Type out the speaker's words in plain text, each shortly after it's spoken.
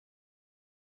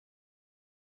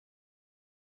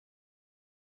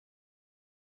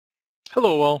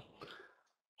Hello all.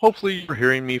 Hopefully you're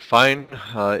hearing me fine.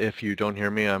 If you don't hear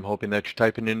me, I'm hoping that you're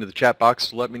typing into the chat box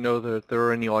to let me know that there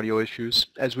are any audio issues.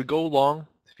 As we go along,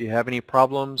 if you have any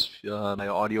problems, if my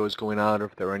audio is going out, or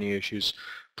if there are any issues,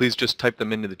 please just type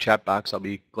them into the chat box. I'll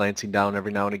be glancing down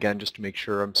every now and again just to make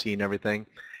sure I'm seeing everything.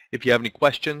 If you have any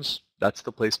questions, that's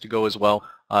the place to go as well.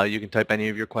 You can type any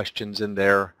of your questions in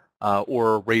there,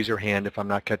 or raise your hand if I'm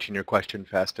not catching your question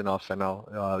fast enough, and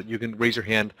you can raise your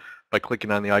hand by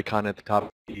clicking on the icon at the top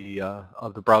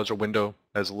of the browser window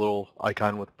as a little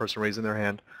icon with a person raising their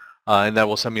hand, and that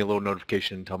will send me a little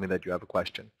notification and tell me that you have a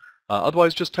question.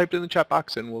 Otherwise, just type it in the chat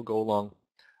box and we'll go along.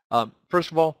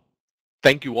 First of all,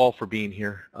 thank you all for being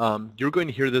here. You're going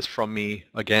to hear this from me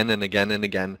again and again and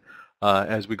again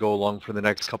as we go along for the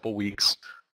next couple weeks.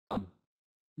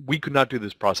 We could not do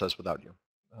this process without you.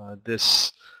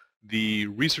 The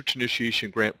Research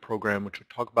Initiation Grant Program, which we'll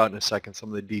talk about in a second, some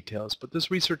of the details, but this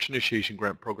Research Initiation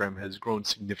Grant Program has grown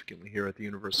significantly here at the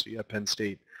University at Penn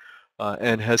State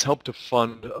and has helped to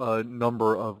fund a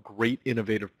number of great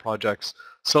innovative projects,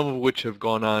 some of which have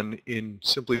gone on in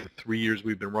simply the 3 years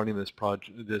we've been running this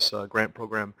grant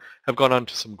program, have gone on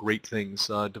to some great things,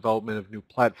 development of new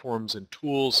platforms and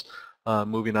tools,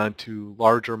 moving on to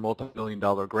larger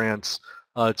multi-million-dollar grants.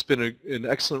 It's been an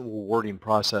excellent, rewarding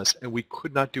process, and we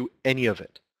could not do any of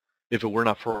it if it were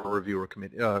not for our reviewer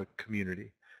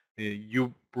community.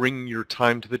 You bring your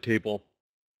time to the table.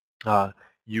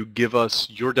 You give us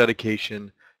your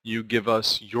dedication. You give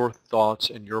us your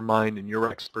thoughts and your mind and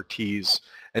your expertise,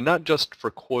 and not just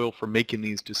for COIL for making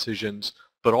these decisions,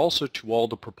 but also to all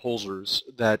the proposers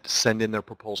that send in their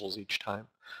proposals each time.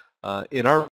 In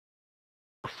our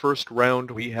first round,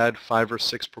 we had 5 or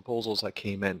 6 proposals that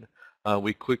came in.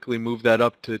 We quickly moved that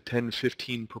up to 10,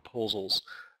 15 proposals.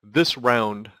 This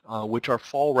round, which our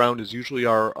fall round is usually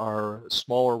our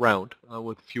smaller round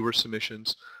with fewer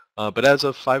submissions, but as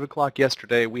of 5 o'clock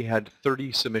yesterday, we had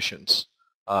 30 submissions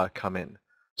come in.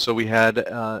 So we had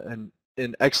an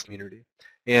excellent community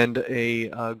and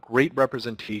a great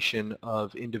representation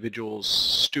of individuals,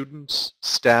 students,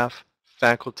 staff,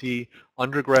 faculty,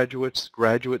 undergraduates,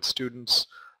 graduate students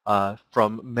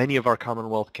from many of our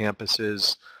Commonwealth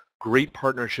campuses, great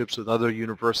partnerships with other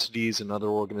universities and other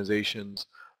organizations,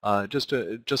 just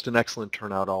an excellent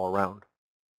turnout all around.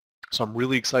 So I'm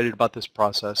really excited about this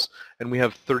process, and we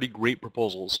have 30 great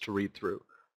proposals to read through.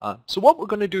 So what we're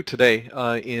going to do today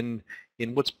in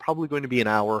what's probably going to be an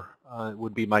hour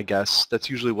would be my guess. That's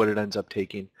usually what it ends up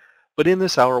taking. But in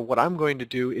this hour, what I'm going to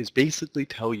do is basically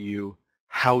tell you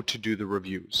how to do the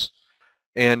reviews.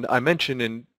 And I mentioned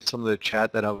in some of the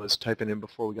chat that I was typing in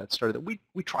before we got started that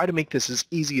we try to make this as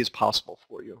easy as possible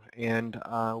for you. And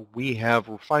we have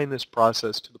refined this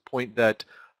process to the point that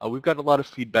we've got a lot of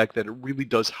feedback that it really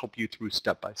does help you through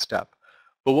step by step.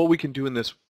 But what we can do in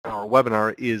this our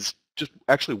webinar is just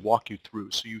actually walk you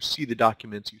through. So you see the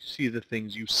documents, you see the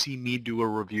things, you see me do a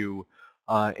review,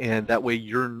 and that way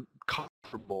you're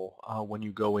comfortable when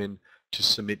you go in to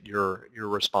submit your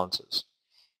responses.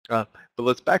 But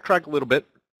let's backtrack a little bit.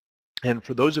 And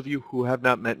for those of you who have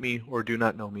not met me or do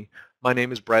not know me, my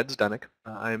name is Brad Zdenek.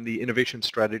 I am the Innovation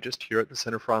Strategist here at the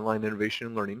Center for Online Innovation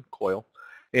and Learning, COIL.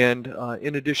 And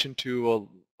in addition to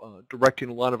directing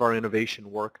a lot of our innovation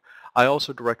work, I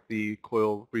also direct the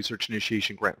COIL Research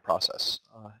Initiation Grant process.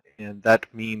 And that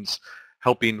means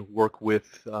helping work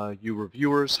with you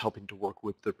reviewers, helping to work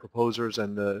with the proposers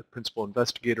and the principal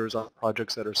investigators on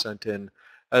projects that are sent in,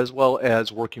 as well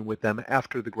as working with them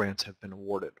after the grants have been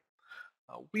awarded.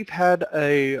 We've had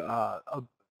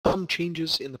some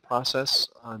changes in the process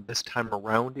this time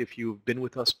around. If you've been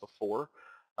with us before,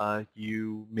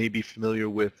 you may be familiar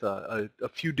with a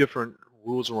few different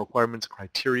rules and requirements,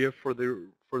 criteria for the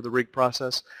RIG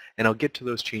process, and I'll get to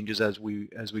those changes as we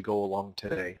go along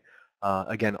today.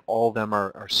 Again, all of them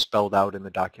are spelled out in the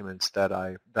documents that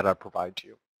I provide to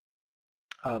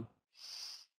you.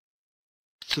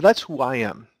 So that's who I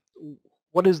am.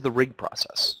 What is the RIG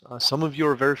process? Some of you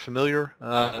are very familiar.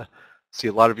 See,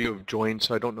 a lot of you have joined,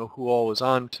 so I don't know who all is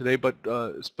on today, but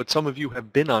some of you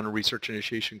have been on research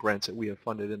initiation grants that we have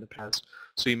funded in the past,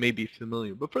 so you may be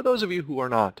familiar. But for those of you who are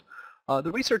not,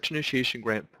 the research initiation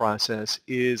grant process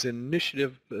is an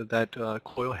initiative that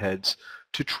COIL heads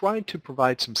to try to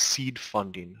provide some seed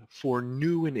funding for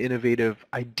new and innovative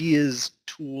ideas,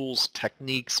 tools,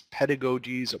 techniques,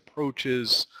 pedagogies,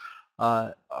 approaches.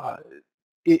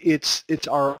 It's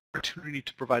our opportunity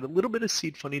to provide a little bit of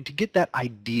seed funding to get that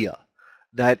idea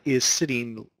that is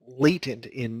sitting latent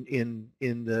in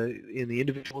the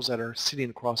individuals that are sitting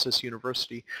across this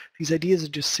university. These ideas are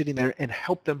just sitting there, and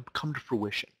help them come to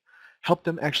fruition, help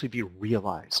them actually be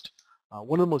realized.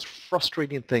 One of the most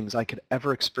frustrating things I could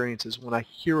ever experience is when I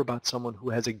hear about someone who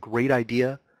has a great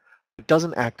idea but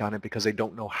doesn't act on it because they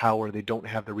don't know how or they don't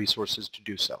have the resources to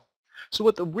do so. So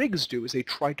what the rigs do is they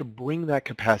try to bring that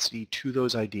capacity to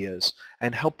those ideas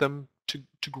and help them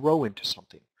to grow into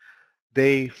something.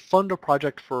 They fund a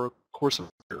project for a course of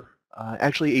a year,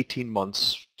 actually 18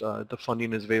 months. The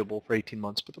funding is available for 18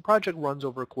 months, but the project runs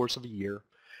over a course of a year.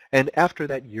 And after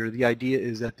that year, the idea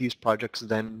is that these projects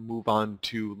then move on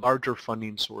to larger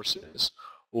funding sources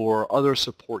or other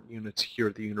support units here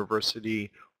at the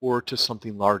university or to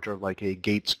something larger like a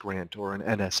Gates grant or an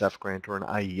NSF grant or an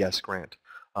IES grant,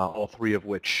 all three of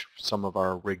which some of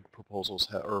our RIG proposals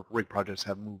or RIG projects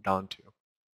have moved on to.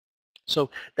 So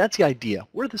that's the idea.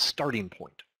 We're the starting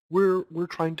point. We're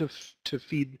trying to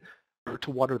feed or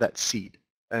to water that seed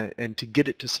and to get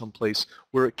it to some place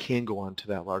where it can go on to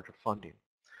that larger funding.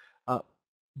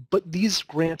 But these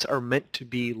grants are meant to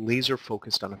be laser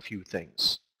focused on a few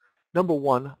things. Number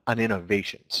one, on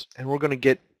innovations. And we're going to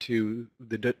get to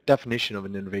the definition of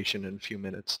an innovation in a few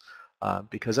minutes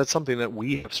because that's something that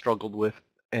we have struggled with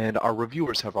and our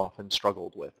reviewers have often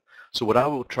struggled with. So what I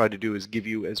will try to do is give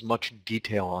you as much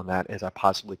detail on that as I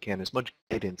possibly can, as much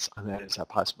guidance on that as I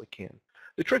possibly can.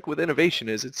 The trick with innovation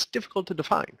is it's difficult to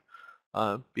define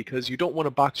because you don't want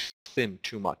to box in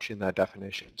too much in that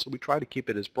definition. So we try to keep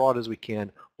it as broad as we can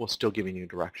while still giving you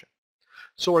direction.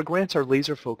 So our grants are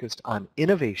laser focused on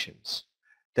innovations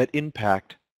that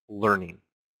impact learning.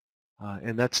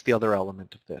 And that's the other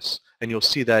element of this. And you'll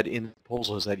see that in the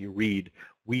proposals that you read,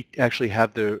 we actually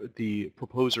have the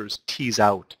proposers tease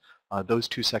out those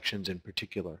two sections in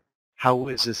particular. How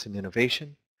is this an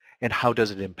innovation and how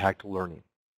does it impact learning?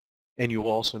 And you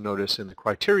will also notice in the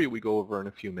criteria we go over in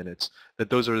a few minutes that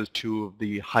those are the two of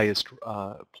the highest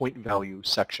point value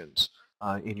sections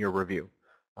in your review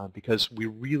because we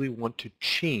really want to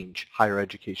change higher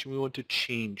education. We want to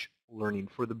change learning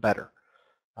for the better.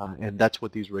 And that's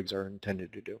what these rigs are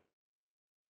intended to do.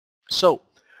 So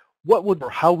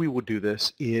how we will do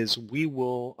this is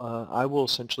I will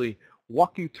essentially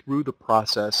walk you through the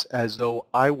process as though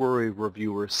I were a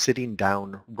reviewer sitting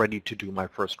down ready to do my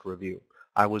first review.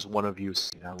 I was one of you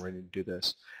sitting down ready to do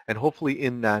this. And hopefully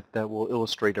in that will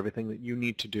illustrate everything that you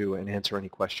need to do and answer any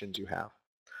questions you have.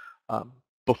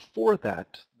 Before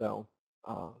that, though,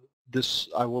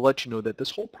 I will let you know that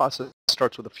this whole process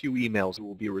starts with a few emails you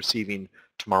will be receiving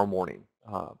tomorrow morning,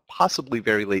 possibly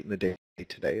very late in the day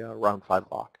today, around 5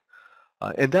 o'clock.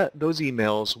 And those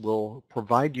emails will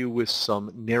provide you with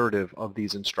some narrative of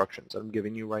these instructions that I'm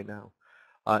giving you right now,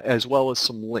 as well as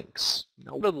some links.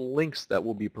 Now, one of the links that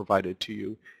will be provided to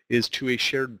you is to a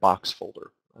shared Box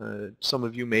folder. Some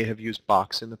of you may have used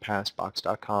Box in the past,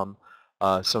 box.com.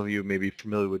 Some of you may be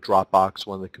familiar with Dropbox,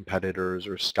 one of the competitors,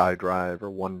 or SkyDrive, or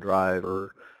OneDrive,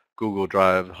 or Google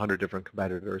Drive, 100 different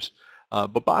competitors.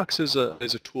 But Box is a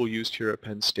tool used here at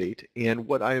Penn State, and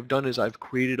what I have done is I've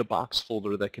created a Box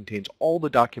folder that contains all the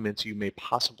documents you may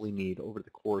possibly need over the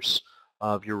course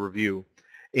of your review.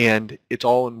 And it's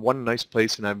all in one nice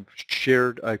place, and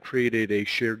I created a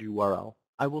shared URL.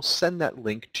 I will send that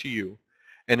link to you,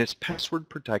 and it's password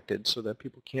protected so that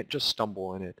people can't just stumble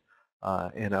on it.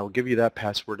 And I'll give you that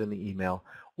password in the email.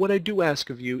 What I do ask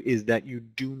of you is that you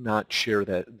do not share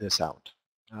this out.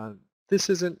 This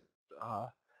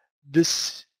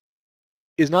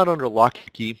is not under lock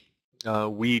and key.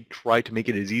 We try to make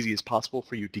it as easy as possible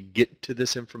for you to get to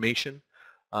this information,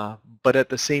 but at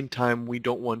the same time, we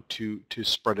don't want to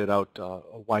spread it out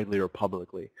widely or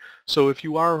publicly. So if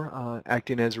you are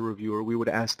acting as a reviewer, we would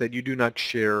ask that you do not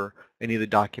share any of the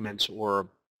documents or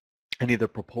any of the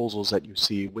proposals that you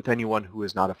see with anyone who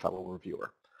is not a fellow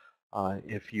reviewer.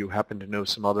 If you happen to know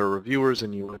some other reviewers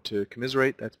and you want to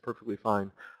commiserate, that's perfectly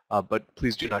fine, but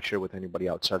please do not share with anybody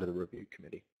outside of the review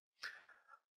committee.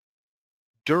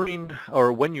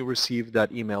 When you receive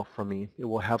that email from me, it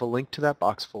will have a link to that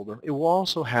Box folder. It will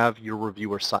also have your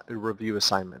review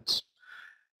assignments.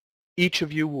 Each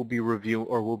of you will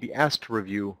be asked to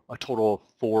review a total of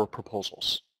 4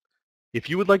 proposals. If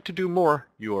you would like to do more,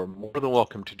 you are more than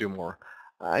welcome to do more.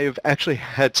 I've actually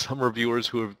had some reviewers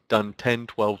who have done 10,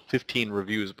 12, 15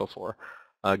 reviews before,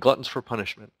 gluttons for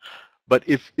punishment. But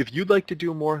if you'd like to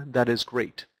do more, that is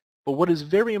great. But what is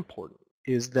very important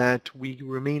is that we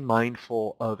remain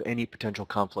mindful of any potential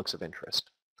conflicts of interest.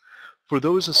 For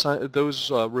those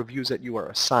reviews that you are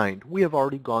assigned, we have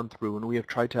already gone through and we have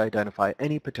tried to identify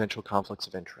any potential conflicts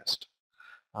of interest.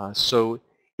 So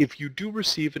if you do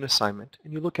receive an assignment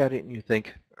and you look at it and you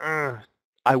think,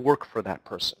 I work for that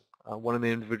person. One of the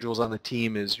individuals on the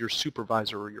team is your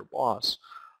supervisor or your boss.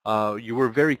 you were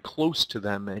very close to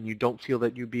them and you don't feel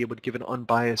that you'd be able to give an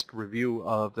unbiased review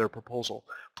of their proposal,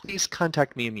 please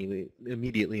contact me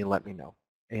immediately and let me know.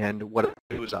 And what I'll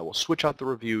do is I will switch out the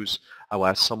reviews. I will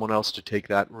ask someone else to take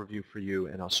that review for you,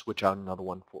 and I'll switch out another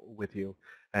one with you.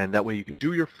 And that way you can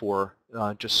do your 4,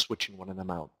 just switching one of them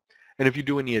out. And if you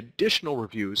do any additional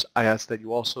reviews, I ask that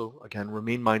you also, again,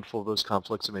 remain mindful of those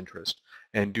conflicts of interest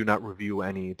and do not review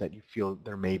any that you feel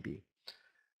there may be.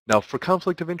 Now, for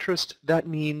conflict of interest, that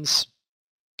means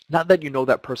not that you know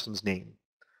that person's name,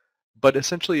 but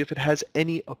essentially if it has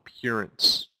any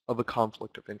appearance of a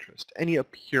conflict of interest, any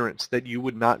appearance that you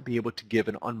would not be able to give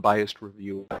an unbiased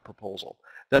review of that proposal,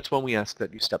 that's when we ask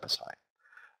that you step aside.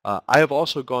 I have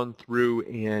also gone through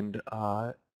and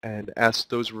asked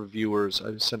those reviewers,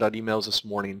 I sent out emails this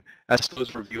morning, asked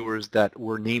those reviewers that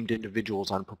were named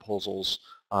individuals on proposals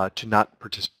to not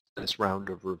participate in this round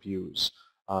of reviews.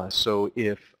 So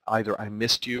if either I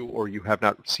missed you or you have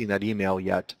not seen that email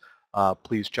yet,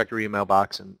 please check your email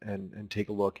box and take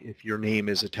a look. If your name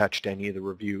is attached to any of the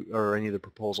review or any of the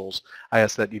proposals, I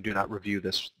ask that you do not review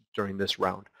this during this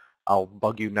round. I'll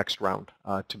bug you next round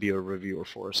to be a reviewer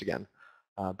for us again.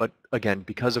 But again,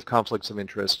 because of conflicts of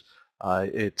interest,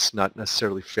 it's not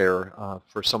necessarily fair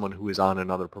for someone who is on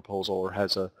another proposal or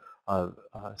has a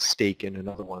stake in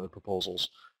another one of the proposals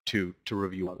to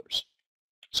review others.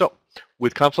 So,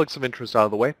 with conflicts of interest out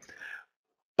of the way,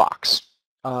 box.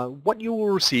 What you will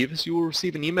receive is you will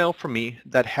receive an email from me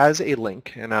that has a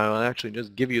link, and I'll actually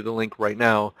just give you the link right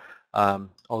now,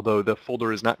 although the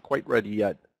folder is not quite ready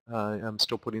yet. I'm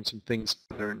still putting some things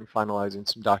together and finalizing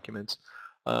some documents.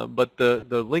 But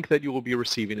the link that you will be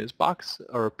receiving is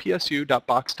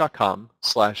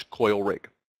psu.box.com/coilrig.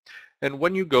 And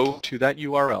when you go to that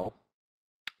URL,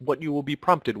 what you will be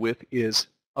prompted with is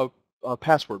a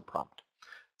password prompt.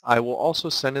 I will also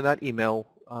send in that email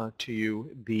to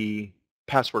you the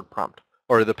password prompt,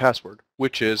 or the password,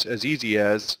 which is as easy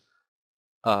as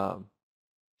COIL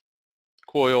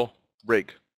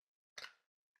rig,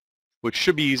 which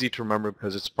should be easy to remember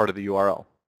because it's part of the URL.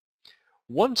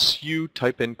 Once you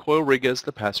type in COIL rig as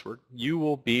the password, you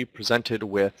will be presented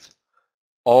with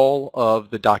all of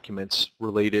the documents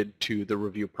related to the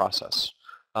review process.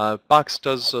 Box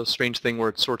does a strange thing where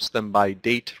it sorts them by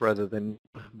date rather than,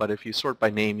 but if you sort by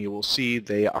name, you will see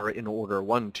they are in order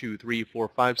 1, 2, 3, 4,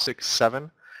 5, 6,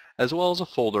 7, as well as a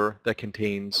folder that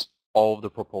contains all of the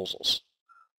proposals.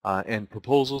 And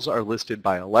proposals are listed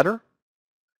by a letter.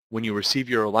 When you receive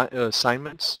your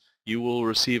assignments, you will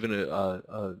receive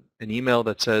an email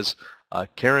that says,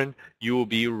 Karen, you will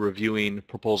be reviewing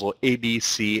proposal A, B,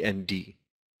 C, and D,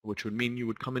 which would mean you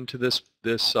would come into this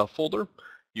folder.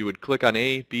 You would click on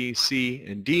A, B, C,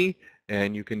 and D,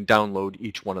 and you can download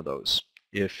each one of those.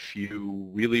 If you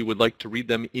really would like to read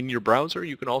them in your browser,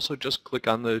 you can also just click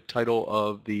on the title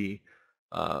of the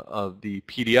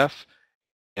PDF,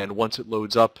 and once it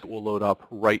loads up, it will load up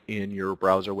right in your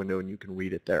browser window, and you can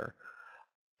read it there.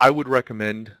 I would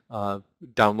recommend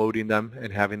downloading them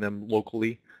and having them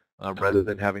locally rather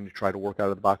than having to try to work out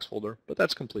of the box folder, but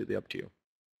that's completely up to you.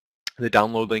 The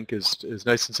download link is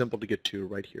nice and simple to get to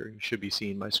right here. You should be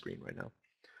seeing my screen right now.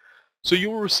 So you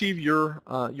will receive your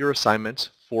assignments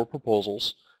for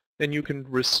proposals, and you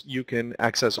can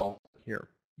access all here.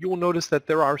 You will notice that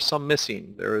there are some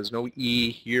missing. There is no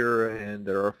E here, and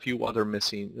there are a few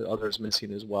others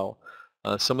missing as well.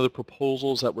 Some of the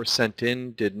proposals that were sent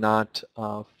in did not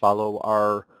follow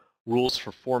our rules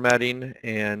for formatting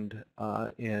and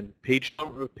page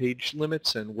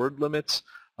limits and word limits.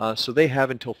 So they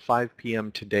have until 5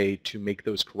 p.m. today to make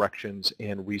those corrections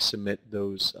and resubmit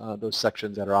those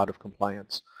sections that are out of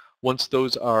compliance. Once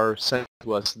those are sent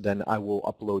to us, then I will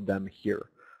upload them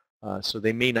here. So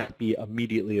they may not be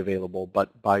immediately available,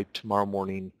 but by tomorrow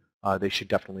morning they should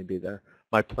definitely be there.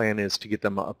 My plan is to get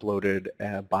them uploaded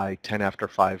by 10 after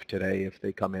 5 today if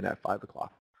they come in at 5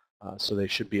 o'clock. So they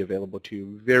should be available to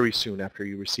you very soon after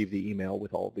you receive the email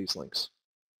with all of these links.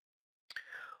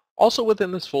 Also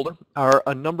within this folder are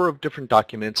a number of different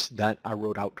documents that I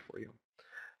wrote out for you.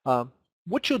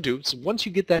 What you'll do is once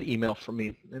you get that email from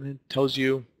me and it tells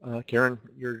you, Karen,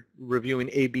 you're reviewing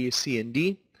A, B, C, and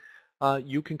D,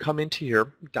 you can come into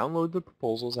here, download the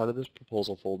proposals out of this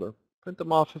proposal folder, print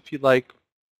them off if you'd like,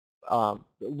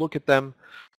 look at them,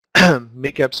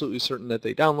 make absolutely certain that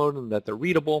they download and that they're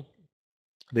readable.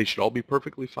 They should all be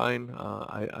perfectly fine.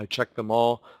 I checked them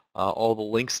all. All the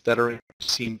links that are in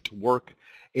seem to work.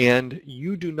 And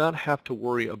you do not have to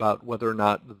worry about whether or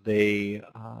not they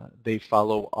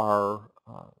follow our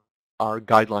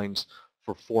guidelines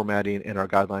for formatting and our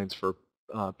guidelines for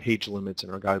page limits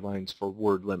and our guidelines for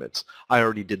word limits. I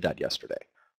already did that yesterday.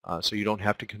 So you don't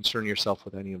have to concern yourself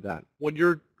with any of that. What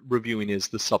you're reviewing is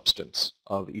the substance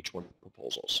of each one of the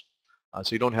proposals.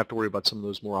 So you don't have to worry about some of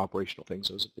those more operational things.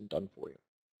 Those have been done for you.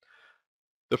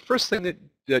 The first thing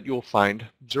that you'll find,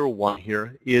 01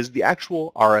 here, is the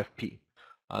actual RFP.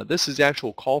 This is the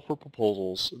actual call for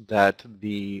proposals that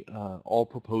all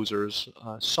proposers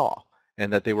saw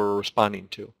and that they were responding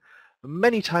to.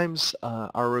 Many times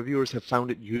our reviewers have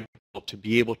found it useful to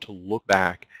be able to look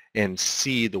back and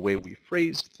see the way we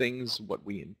phrased things, what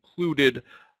we included,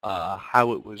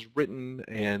 how it was written,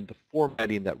 and the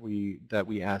formatting that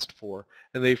we asked for.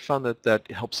 And they found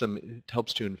that helps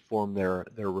to inform their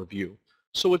review.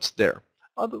 So it's there.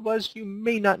 Otherwise, you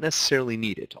may not necessarily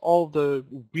need it. All the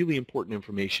really important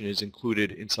information is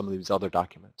included in some of these other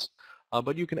documents.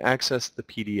 But you can access the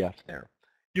PDF there.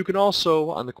 You can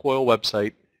also, on the COIL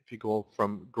website, if you go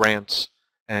from grants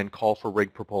and call for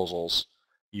rig proposals,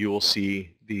 you will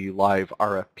see the live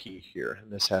RFP here.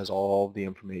 And this has all the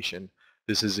information.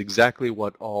 This is exactly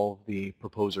what all the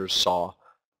proposers saw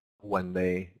when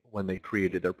they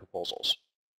created their proposals.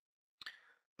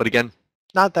 But again,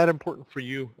 not that important for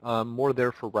you, more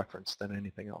there for reference than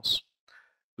anything else.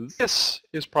 This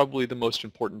is probably the most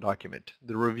important document,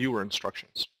 the reviewer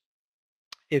instructions.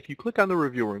 If you click on the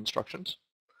reviewer instructions,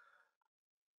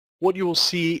 what you will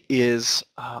see is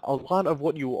a lot of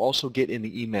what you will also get in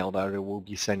the email that I will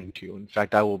be sending to you. In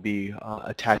fact, I will be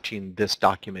attaching this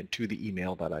document to the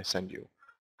email that I send you.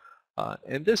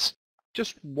 And this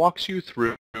just walks you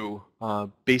through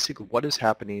basically what is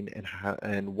happening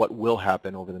and what will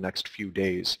happen over the next few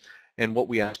days and what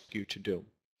we ask you to do.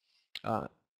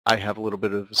 I have a little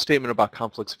bit of a statement about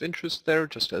conflicts of interest there,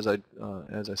 just as I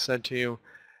said to you.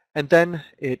 And then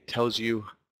it tells you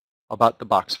about the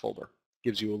box folder.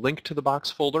 Gives you a link to the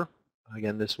box folder.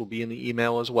 Again, this will be in the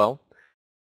email as well.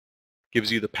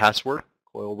 Gives you the password,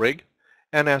 COIL rig,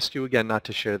 and asks you again not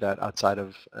to share that outside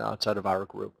of our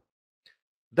group.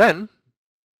 Then,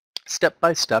 step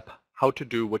by step, how to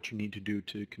do what you need to do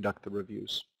to conduct the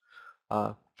reviews.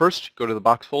 First, go to the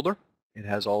box folder. It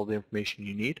has all the information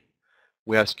you need.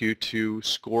 We ask you to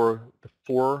score the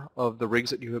 4 of the rigs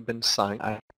that you have been assigned.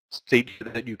 I state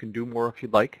that you can do more if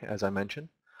you'd like, as I mentioned.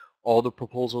 All the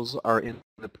proposals are in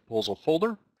the proposal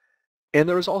folder, and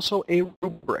there is also a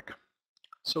rubric.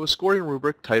 So a scoring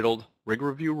rubric titled Rig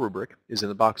Review Rubric is in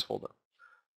the box folder.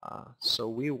 So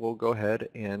we will go ahead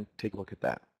and take a look at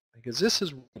that, because this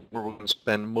is where we're going to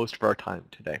spend most of our time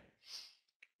today,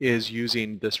 is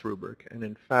using this rubric. And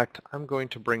in fact, I'm going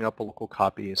to bring up a local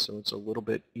copy so it's a little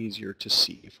bit easier to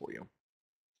see for you.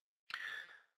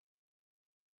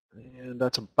 And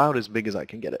that's about as big as I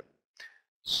can get it.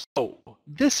 So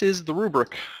this is the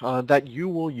rubric that you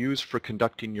will use for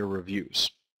conducting your reviews.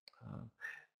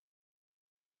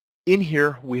 In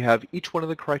here, we have each one of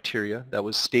the criteria that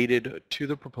was stated to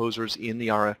the proposers in the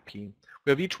RFP. We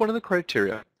have each one of the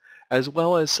criteria, as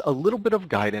well as a little bit of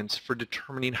guidance for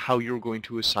determining how you're going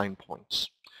to assign points.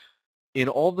 In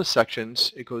all the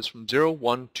sections, it goes from 0,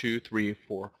 1, 2, 3,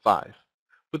 4, 5.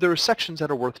 But there are sections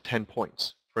that are worth 10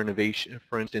 points for innovation,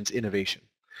 for instance, innovation.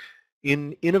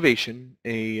 In innovation,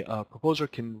 a proposer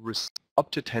can receive up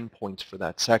to 10 points for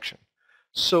that section.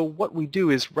 So what we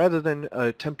do is, rather than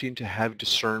attempting to have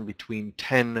discern between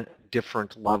 10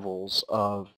 different levels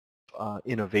of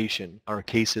innovation, or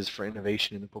cases for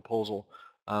innovation in the proposal,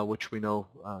 which we know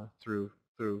through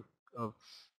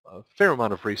a fair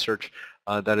amount of research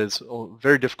that is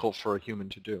very difficult for a human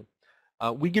to do,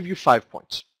 we give you 5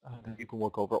 points that you can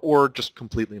work over, or just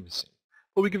completely missing.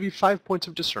 But we give you 5 points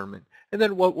of discernment, and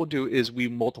then what we'll do is we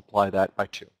multiply that by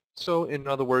 2. So in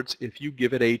other words, if you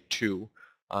give it a 2,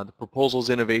 the proposal's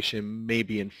innovation may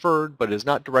be inferred, but is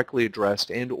not directly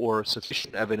addressed, and or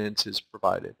sufficient evidence is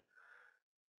provided.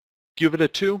 Give it a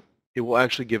 2, it will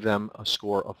actually give them a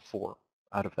score of 4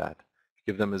 out of that.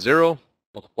 Give them a 0,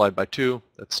 multiplied by 2,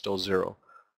 that's still 0.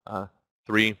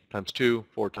 3 times 2,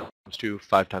 4 times 2,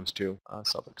 5 times 2,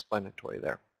 self-explanatory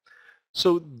there.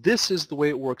 So this is the way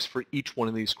it works for each one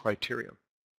of these criteria.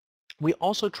 We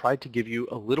also tried to give you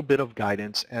a little bit of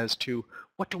guidance as to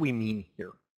what do we mean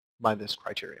here by this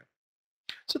criteria.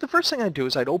 So the first thing I'd do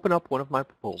is I'd open up one of my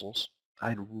proposals.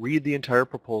 I'd read the entire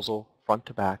proposal front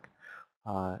to back,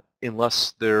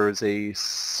 unless there is a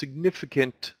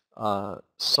significant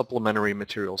supplementary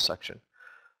material section.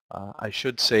 I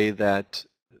should say that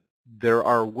there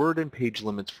are word and page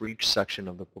limits for each section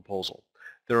of the proposal.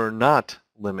 There are not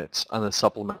limits on the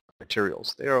supplementary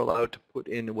materials. They are allowed to put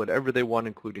in whatever they want,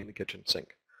 including the kitchen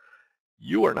sink.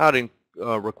 You are not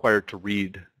required to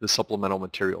read the supplemental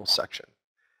materials section.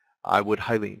 I would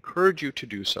highly encourage you to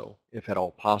do so, if at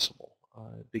all possible,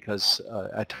 because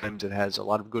at times it has a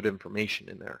lot of good information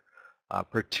in there,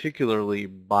 particularly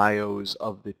bios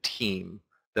of the team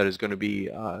that is going to be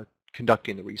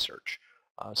conducting the research.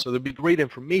 So there'll be great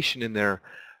information in there.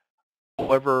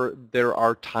 However, there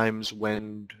are times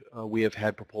when we have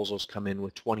had proposals come in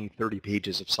with 20, 30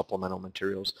 pages of supplemental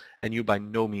materials, and you by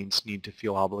no means need to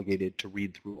feel obligated to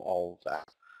read through all of that.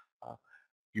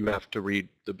 You have to read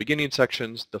the beginning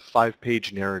sections, the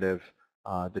 5-page narrative,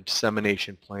 the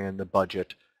dissemination plan, the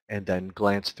budget, and then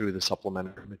glance through the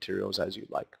supplementary materials as you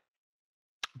like.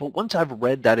 But once I've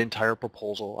read that entire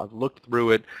proposal, I've looked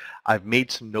through it, I've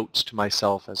made some notes to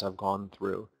myself as I've gone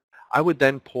through, I would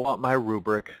then pull out my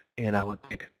rubric and I would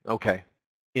think, okay,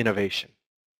 innovation.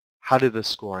 How did this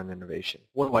score on innovation?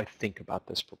 What do I think about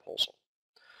this proposal?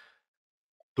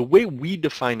 The way we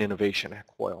define innovation at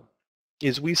COIL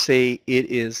is we say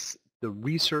it is the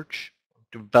research,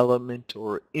 development,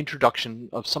 or introduction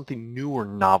of something new or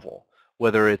novel,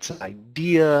 whether it's an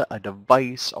idea, a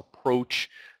device, approach,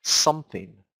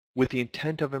 something with the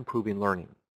intent of improving learning.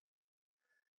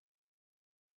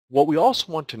 What we also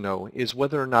want to know is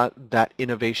whether or not that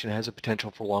innovation has a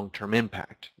potential for long-term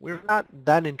impact. We're not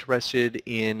that interested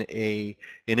in an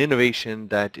innovation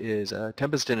that is a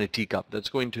tempest in a teacup that's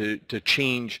going to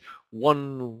change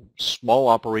one small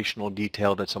operational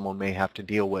detail that someone may have to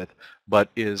deal with, but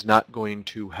is not going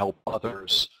to help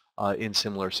others in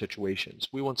similar situations.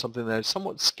 We want something that is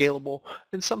somewhat scalable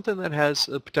and something that has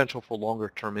a potential for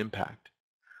longer-term impact.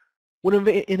 What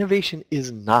innovation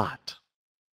is not,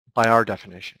 by our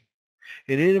definition,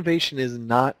 an innovation is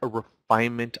not a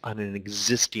refinement on an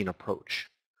existing approach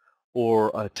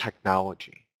or a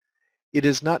technology. It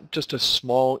is not just a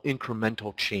small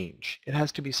incremental change. It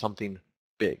has to be something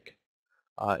big.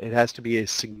 It has to be a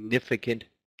significant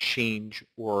change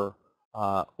or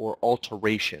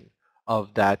alteration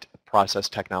of that process,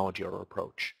 technology, or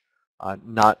approach,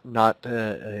 not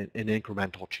an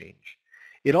incremental change.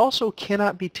 It also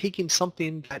cannot be taking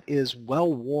something that is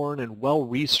well-worn and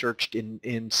well-researched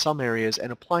in some areas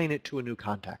and applying it to a new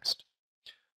context.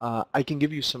 I can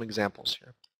give you some examples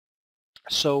here.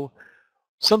 So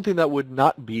something that would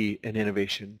not be an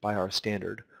innovation by our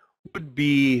standard would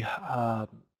be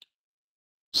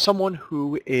someone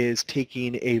who is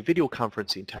taking a video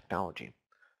conferencing technology.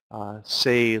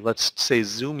 Let's say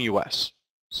Zoom US.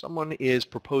 Someone is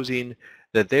proposing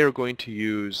that they are going to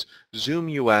use Zoom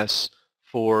US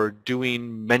for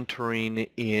doing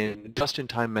mentoring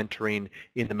just-in-time mentoring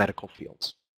in the medical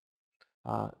fields.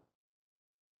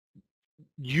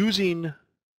 Using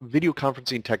video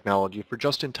conferencing technology for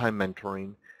just-in-time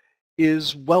mentoring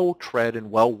is well-tread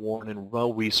and well-worn and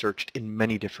well-researched in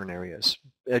many different areas,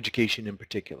 education in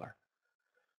particular.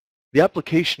 The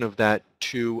application of that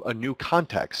to a new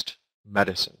context,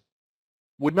 medicine,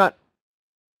 would not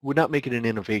make it an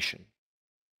innovation.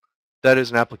 That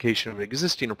is an application of an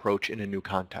existing approach in a new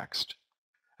context.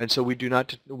 And so we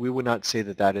would not say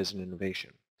that that is an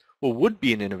innovation. What would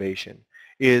be an innovation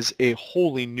is a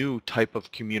wholly new type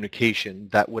of communication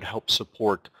that would help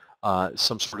support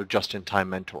some sort of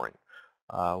just-in-time mentoring,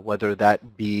 whether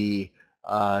that be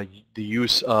the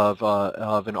use of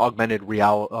augmented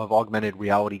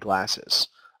reality glasses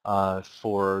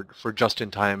for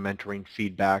just-in-time mentoring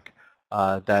feedback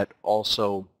that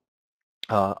also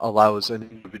allows an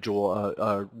individual,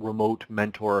 a remote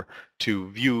mentor,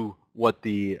 to view what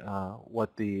the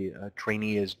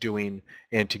trainee is doing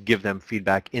and to give them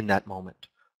feedback in that moment.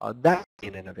 That would be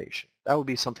an innovation. That would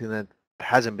be something that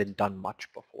hasn't been done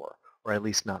much before, or at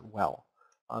least not well.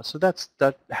 So that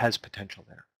has potential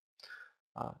there.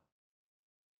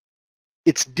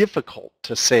 It's difficult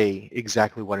to say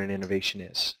exactly what an innovation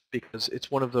is because it's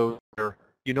one of those where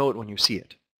you know it when you see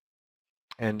it.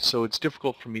 And so it's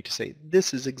difficult for me to say,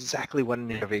 this is exactly what an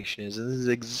innovation is, and this is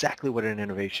exactly what an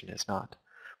innovation is not.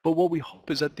 But what we hope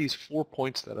is that these 4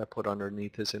 points that I put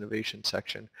underneath this innovation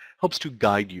section helps to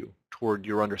guide you toward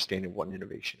your understanding of what an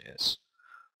innovation is.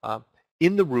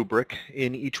 In the rubric,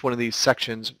 in each one of these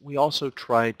sections, we also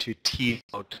try to tease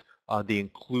out the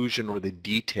inclusion or the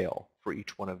detail for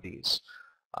each one of these.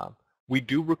 We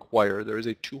do require, there is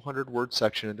a 200-word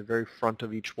section at the very front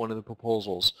of each one of the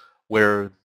proposals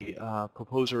where the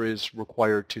proposer is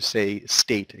required to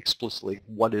state explicitly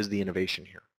what is the innovation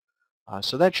here.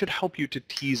 So that should help you to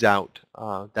tease out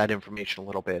that information a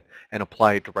little bit and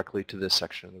apply it directly to this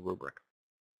section of the rubric.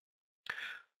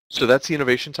 So that's the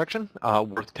innovation section,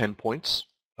 worth 10 points,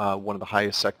 one of the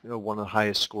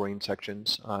highest scoring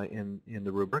sections in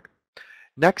the rubric.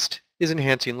 Next is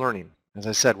enhancing learning. As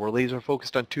I said, we're laser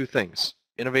focused on 2 things: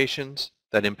 innovations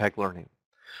that impact learning.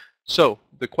 So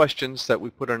the questions that we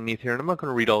put underneath here, and I'm not going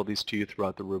to read all of these to you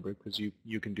throughout the rubric because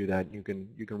you can do that. You can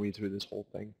read through this whole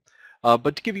thing.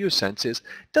 But to give you a sense is,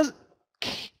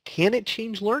 can it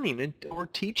change learning or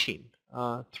teaching?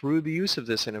 through the use of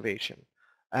this innovation?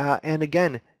 And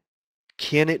again,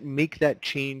 can it make that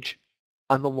change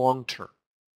on the long term?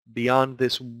 Beyond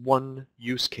this one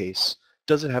use case,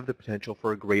 does it have the potential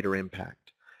for a greater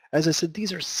impact? As I said,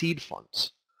 these are seed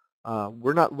funds.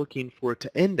 We're not looking for it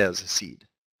to end as a seed.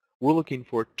 We're looking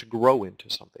for it to grow into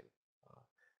something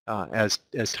as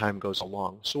time goes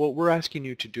along. So what we're asking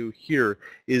you to do here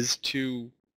is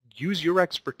to use your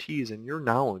expertise and your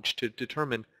knowledge to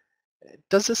determine,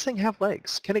 does this thing have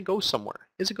legs? Can it go somewhere?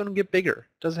 Is it going to get bigger?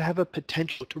 Does it have a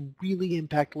potential to really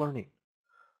impact learning?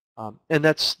 And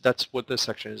that's what this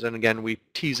section is. And again, we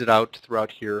tease it out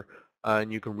throughout here,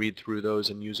 and you can read through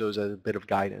those and use those as a bit of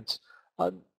guidance.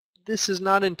 This is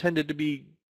not intended to be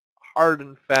hard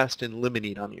and fast and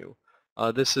limiting on you.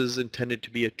 This is intended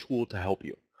to be a tool to help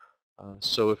you.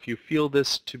 So if you feel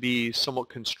this to be somewhat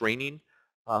constraining,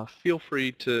 feel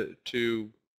free to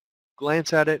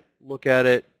glance at it, look at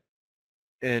it,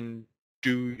 and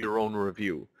do your own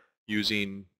review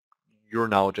using your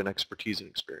knowledge and expertise and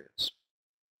experience.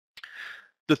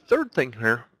 The third thing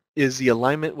here is the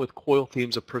alignment with COIL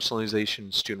themes of personalization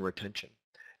and student retention.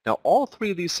 Now all three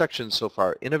of these sections so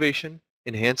far, innovation,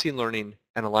 enhancing learning,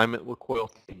 and alignment with COIL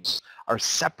themes, are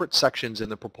separate sections in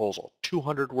the proposal,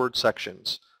 200-word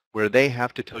sections, where they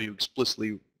have to tell you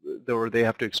explicitly, or they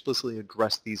have to explicitly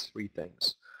address these three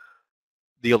things.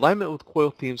 The alignment with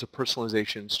COIL themes of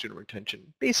personalization and student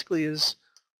retention basically is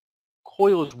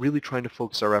COIL is really trying to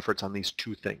focus our efforts on these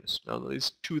two things. Now,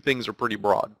 these two things are pretty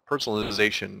broad.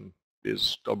 Personalization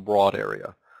is a broad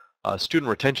area. Student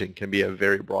retention can be a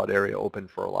very broad area, open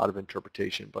for a lot of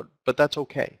interpretation, but that's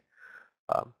okay.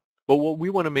 But what we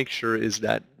want to make sure is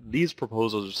that these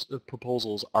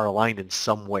proposals are aligned in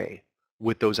some way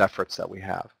with those efforts that we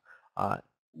have.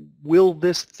 Will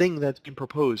this thing that's been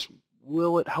proposed,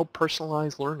 will it help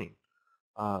personalize learning?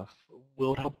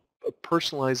 Will it help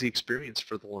personalize the experience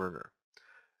for the learner?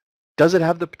 Does it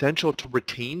have the potential to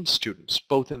retain students,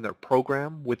 both in their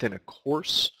program, within a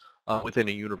course, within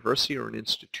a university or an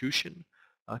institution?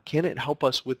 Can it help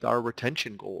us with our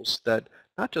retention goals that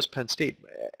not just Penn State,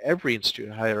 every institute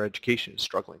of higher education is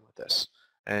struggling with this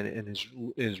and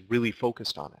is really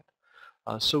focused on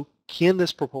it. So can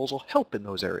this proposal help in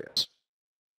those areas?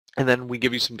 And then we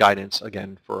give you some guidance,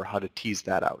 again, for how to tease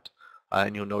that out.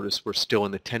 And you'll notice we're still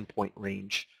in the 10-point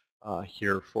range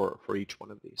here for each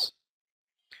one of these.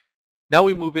 Now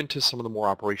we move into some of the more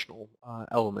operational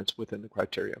elements within the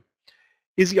criteria.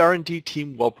 Is the R&D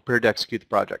team well prepared to execute the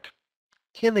project?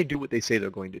 Can they do what they say they're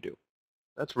going to do?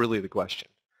 That's really the question.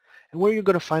 And where you're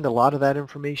going to find a lot of that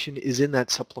information is in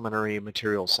that supplementary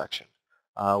materials section,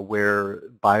 where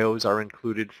bios are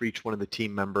included for each one of the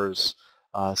team members.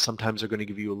 Sometimes they're going to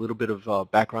give you a little bit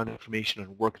of background information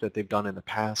on work that they've done in the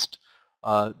past.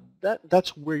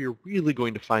 That's where you're really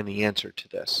going to find the answer to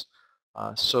this.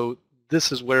 So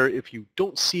this is where, if you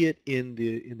don't see it in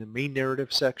the main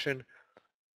narrative section,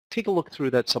 take a look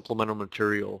through that supplemental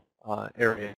material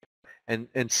area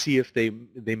and see if they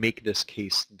make this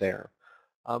case there.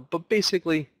 But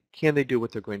basically, can they do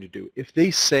what they're going to do? If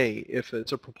they say, if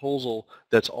it's a proposal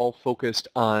that's all focused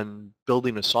on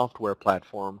building a software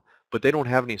platform, but they don't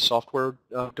have any software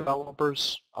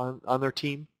developers on their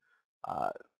team,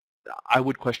 I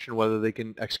would question whether they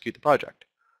can execute the project.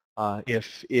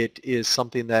 If it is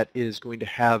something that is going to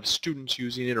have students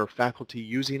using it or faculty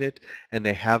using it, and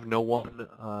they have no one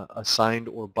assigned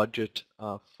or budget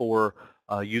for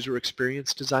a user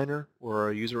experience designer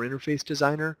or a user interface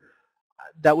designer,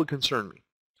 that would concern me.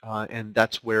 And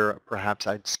that's where perhaps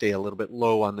I'd stay a little bit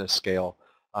low on this scale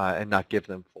and not give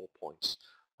them full points.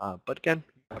 But again,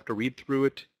 you have to read through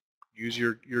it, use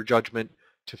your judgment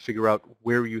to figure out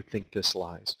where you think this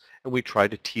lies. And we try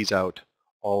to tease out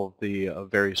all of the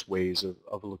various ways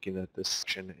of looking at this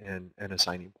section and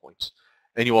assigning points.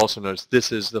 And you also notice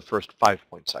this is the first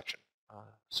 5-point section.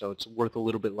 So it's worth a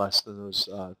little bit less than those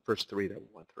first 3 that we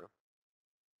went through.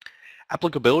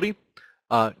 Applicability.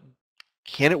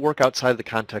 Can it work outside the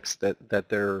context that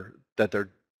they're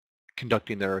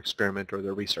conducting their experiment or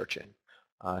their research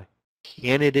in?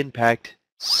 Can it impact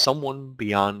someone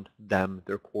beyond them,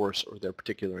 their course, or their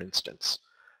particular instance?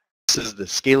 This is the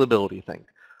scalability thing.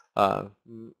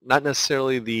 Not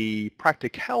necessarily the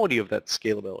practicality of that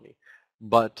scalability,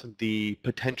 but the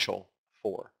potential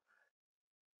for.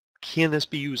 Can this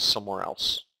be used somewhere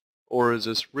else? Or is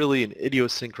this really an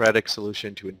idiosyncratic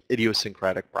solution to an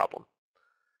idiosyncratic problem?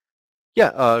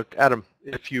 Yeah, Adam,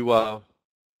 if you, why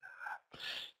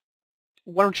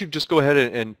don't you just go ahead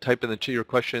and type in your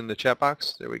question in the chat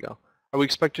box? There we go. Are we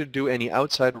expected to do any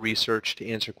outside research to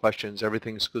answer questions,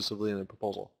 everything exclusively in the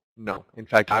proposal? No. In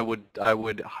fact, I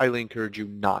would highly encourage you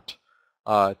not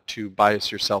to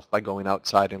bias yourself by going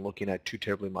outside and looking at too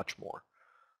terribly much more.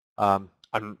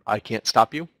 I can't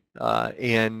stop you,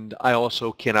 and I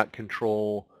also cannot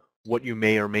control what you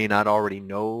may or may not already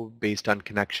know based on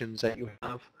connections that you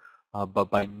have, but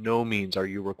by no means are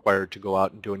you required to go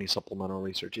out and do any supplemental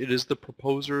research. It is the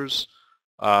proposers,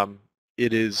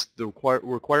 it is the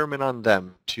requirement on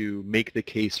them to make the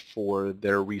case for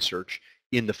their research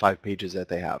in the 5 pages that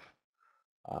they have.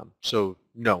 So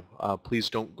no, please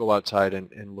don't go outside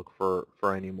and look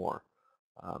for any more.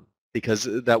 Because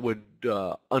that would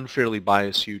unfairly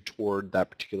bias you toward that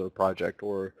particular project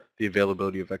or the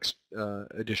availability of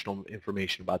additional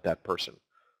information about that person.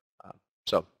 Uh,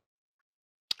 so,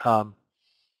 um,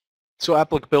 so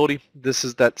applicability, this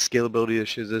is that scalability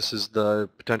issue. This is the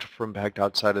potential for impact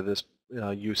outside of this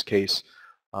use case,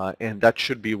 and that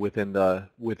should be within the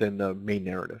main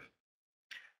narrative.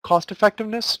 Cost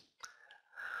effectiveness.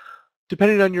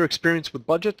 Depending on your experience with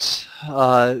budgets,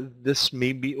 this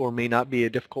may be or may not be a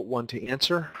difficult one to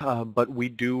answer, but we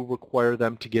do require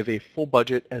them to give a full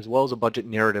budget as well as a budget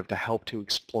narrative to help to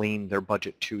explain their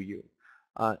budget to you.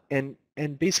 And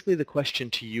basically the question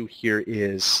to you here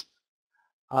is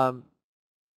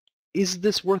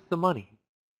this worth the money?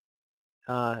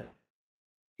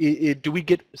 Do we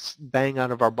get bang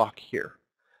out of our buck here?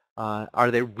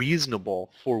 Are they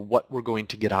reasonable for what we're going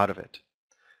to get out of it?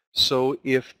 So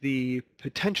if the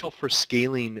potential for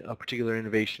scaling a particular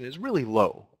innovation is really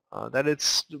low, that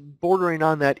it's bordering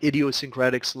on that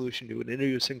idiosyncratic solution to an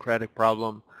idiosyncratic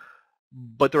problem,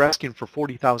 but they're asking for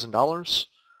 $40,000,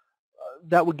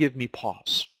 that would give me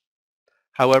pause.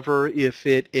 However, if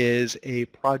it is a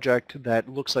project that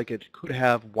looks like it could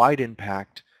have wide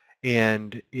impact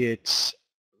and it's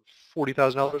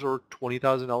 $40,000 or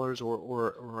 $20,000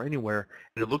 or anywhere,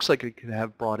 and it looks like it could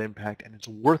have broad impact and it's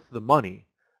worth the money,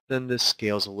 then this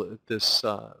scales this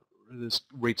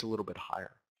rate's a little bit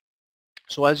higher.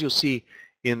 So as you'll see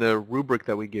in the rubric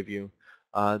that we give you,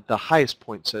 the highest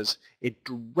point says it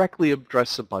directly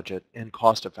addresses the budget and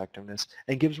cost effectiveness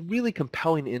and gives really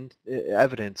compelling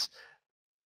evidence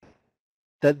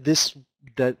that this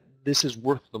is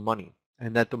worth the money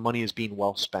and that the money is being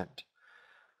well spent.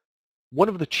 One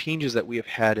of the changes that we have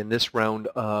had in this round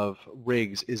of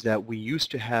rigs is that we used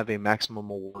to have a maximum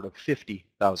award of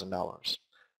 $50,000.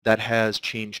 That has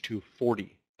changed to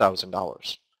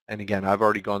 $40,000. And again, I've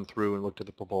already gone through and looked at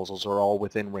the proposals. They're all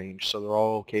within range, so they're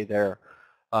all okay there.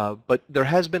 But there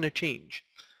has been a change.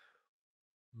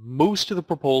 Most of the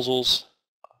proposals,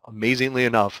 amazingly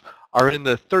enough, are in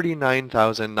the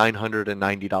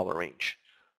 $39,990 range.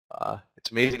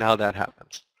 It's amazing how that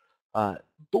happens.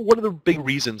 But one of the big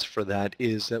reasons for that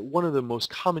is that one of the most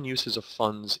common uses of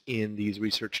funds in these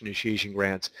research initiation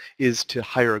grants is to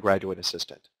hire a graduate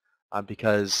assistant.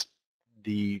 Because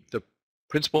the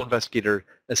principal investigator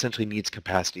essentially needs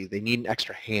capacity. They need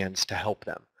extra hands to help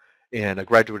them. And a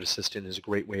graduate assistant is a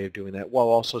great way of doing that while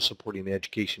also supporting the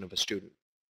education of a student.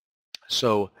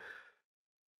 So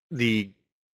the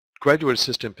graduate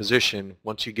assistant position,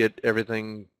 once you get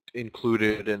everything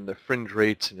included and the fringe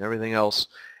rates and everything else,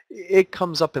 it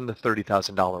comes up in the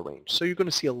 $30,000 range. So you're going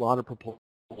to see a lot of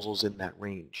proposals in that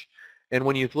range. And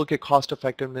when you look at cost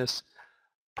effectiveness,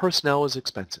 personnel is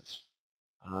expensive.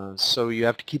 So you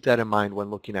have to keep that in mind when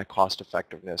looking at cost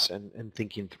effectiveness and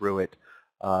thinking through it.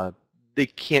 They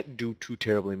can't do too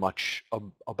terribly much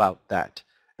about that.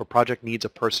 If a project needs a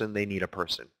person, they need a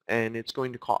person, and it's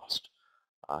going to cost.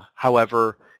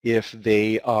 However, if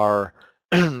they are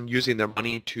using their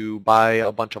money to buy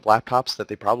a bunch of laptops that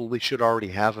they probably should already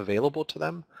have available to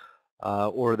them,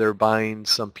 or they're buying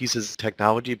some pieces of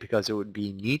technology because it would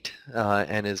be neat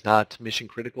and is not mission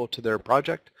critical to their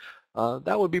project,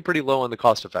 that would be pretty low on the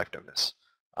cost effectiveness.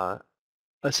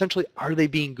 Essentially, are they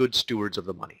being good stewards of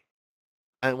the money?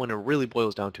 And when it really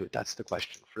boils down to it, that's the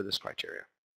question for this criteria.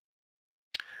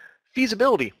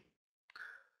 Feasibility.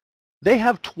 They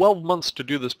have 12 months to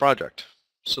do this project.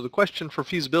 So the question for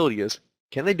feasibility is,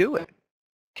 can they do it?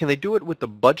 Can they do it with the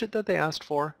budget that they asked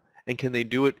for? And can they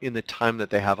do it in the time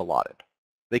that they have allotted?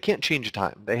 They can't change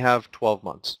time. They have 12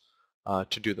 months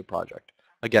to do the project.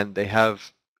 Again, they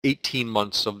have 18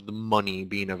 months of the money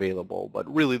being available,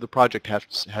 but really the project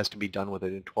has to be done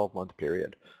within a 12-month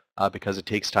period because it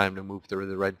takes time to move through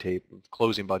the red tape of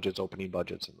closing budgets, opening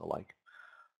budgets, and the like.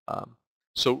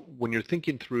 So when you're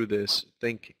thinking through this,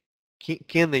 think,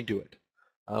 can they do it?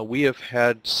 We have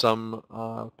had some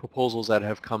proposals that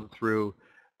have come through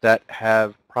that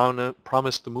have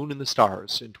promised the moon and the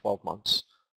stars in 12 months.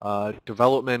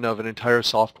 Development of an entire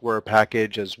software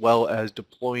package as well as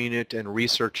deploying it and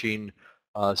researching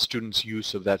students'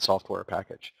 use of that software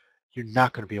package. You're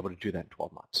not going to be able to do that in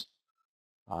 12 months.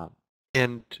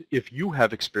 And if you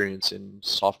have experience in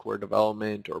software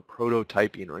development or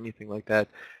prototyping or anything like that,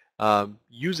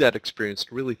 use that experience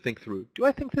to really think through, do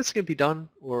I think this can be done,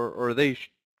 or are they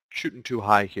shooting too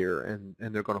high here and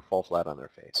they're going to fall flat on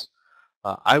their face?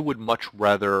 I would much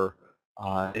rather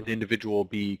an individual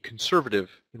be conservative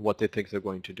in what they think they're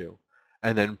going to do,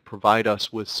 and then provide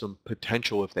us with some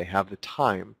potential if they have the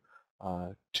time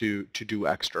to do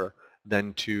extra,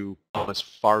 than to promise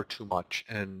far too much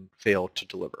and fail to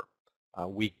deliver.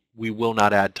 We will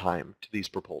not add time to these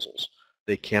proposals.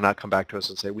 They cannot come back to us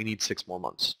and say we need 6 more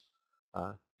months.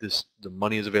 Uh, the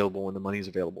money is available when the money is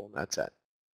available, and that's it,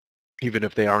 even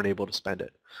if they aren't able to spend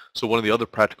it. So one of the other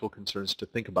practical concerns to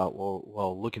think about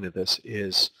while looking at this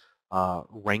is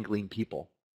wrangling people.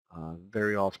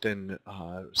 Very often,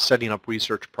 setting up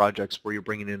research projects where you're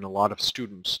bringing in a lot of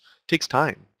students takes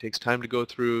time. It takes time to go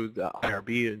through the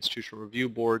IRB, Institutional Review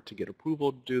Board, to get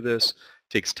approval to do this. It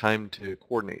takes time to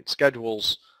coordinate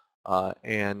schedules,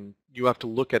 and you have to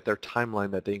look at their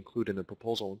timeline that they include in the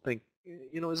proposal and think,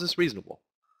 is this reasonable?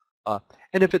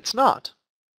 And if it's not,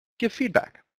 give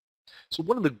feedback. So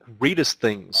one of the greatest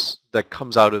things that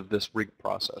comes out of this rig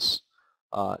process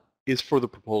is for the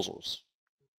proposals.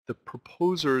 The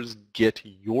proposers get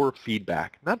your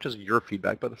feedback, not just your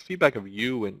feedback, but the feedback of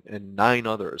you and 9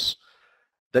 others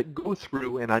that go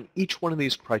through, and on each one of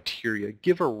these criteria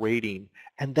give a rating,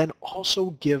 and then also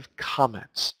give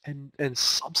comments and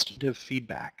substantive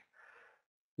feedback.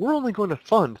 We're only going to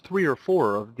fund 3 or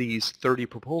 4 of these 30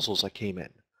 proposals that came in.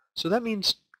 So that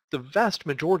means the vast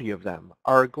majority of them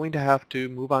are going to have to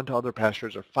move on to other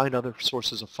pastures or find other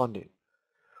sources of funding.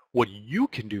 What you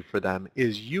can do for them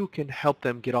is you can help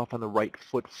them get off on the right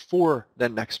foot for the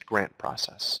next grant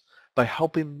process by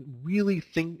helping them really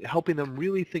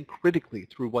think critically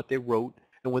through what they wrote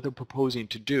and what they're proposing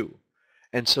to do.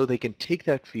 And so they can take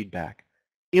that feedback,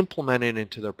 implement it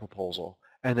into their proposal,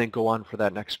 and then go on for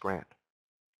that next grant.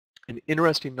 An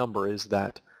interesting number is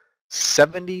that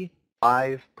 75%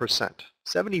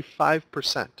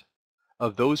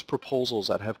 of those proposals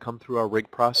that have come through our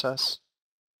rig process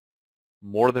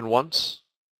more than once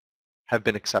have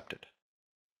been accepted.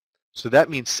 So that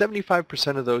means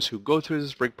 75% of those who go through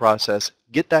this rig process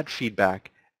get that feedback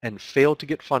and fail to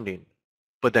get funding,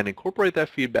 but then incorporate that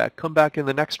feedback, come back in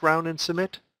the next round and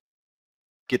submit,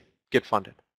 get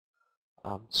funded.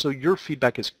 So your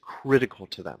feedback is critical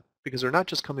to them because they're not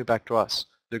just coming back to us,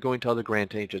 they're going to other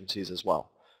grant agencies as well.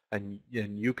 And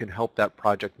you can help that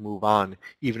project move on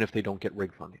even if they don't get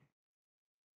rig funding.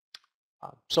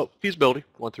 So feasibility,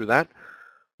 went through that.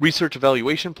 Research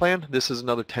evaluation plan, this is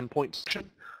another 10-point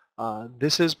section.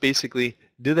 This is basically,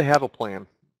 do they have a plan?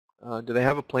 Do they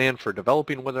have a plan for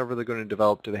developing whatever they're going to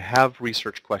develop? Do they have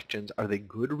research questions? Are they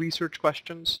good research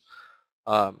questions?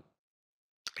 And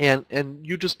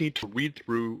you just need to read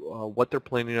through what they're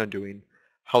planning on doing,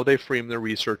 how they frame their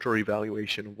research or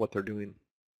evaluation of what they're doing,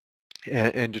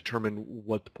 and determine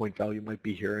what the point value might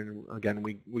be here. And again,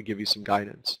 we give you some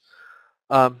guidance.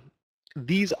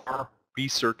 These are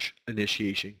research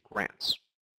initiation grants.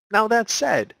 Now that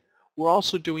said, we're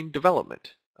also doing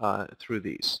development through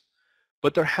these.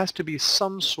 But there has to be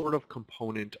some sort of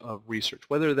component of research,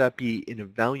 whether that be an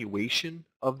evaluation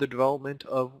of the development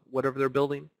of whatever they're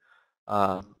building,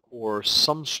 or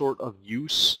some sort of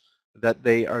use that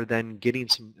they are then getting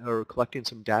some or collecting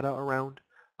some data around.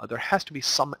 There has to be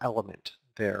some element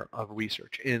there of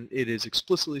research, and it is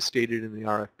explicitly stated in the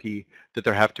RFP that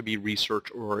there have to be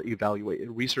research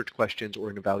questions or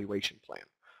an evaluation plan.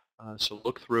 So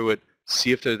look through it,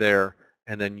 see if they're there,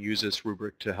 and then use this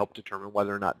rubric to help determine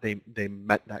whether or not they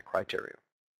met that criteria.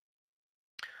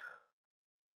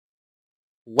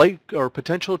 Like or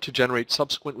potential to generate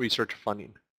subsequent research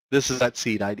funding. This is that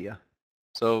seed idea.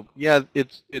 So yeah,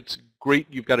 it's great.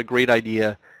 You've got a great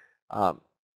idea.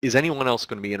 Is anyone else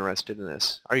going to be interested in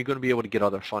this? Are you going to be able to get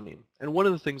other funding? And one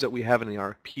of the things that we have in the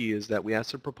RFP is that we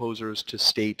ask the proposers to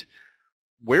state,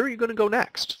 where are you going to go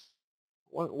next?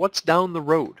 What's down the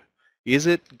road? Is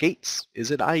it Gates?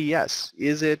 Is it IES?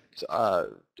 Is it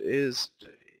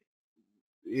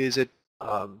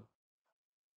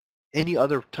any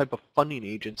other type of funding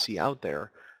agency out there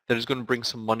that is going to bring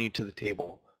some money to the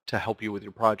table to help you with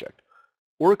your project?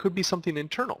 Or it could be something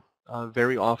internal.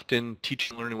 Very often,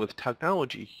 Teaching and Learning with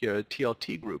Technology here,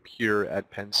 TLT group here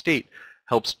at Penn State,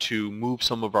 helps to move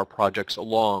some of our projects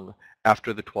along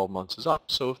after the 12 months is up.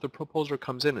 So if the proposer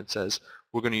comes in and says,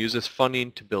 we're going to use this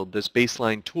funding to build this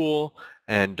baseline tool,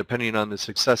 and depending on the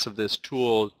success of this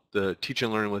tool, the Teaching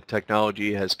and Learning with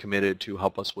Technology has committed to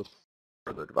help us with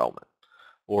further development.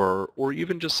 Or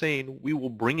even just saying, we will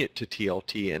bring it to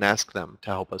TLT and ask them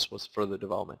to help us with further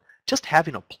development. Just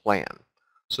having a plan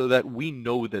so that we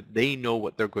know that they know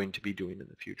what they're going to be doing in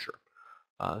the future.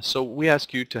 So we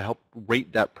ask you to help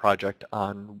rate that project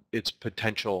on its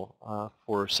potential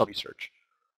for sub-research.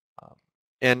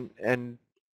 Um, and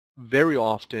very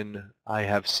often I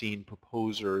have seen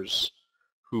proposers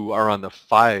who are on the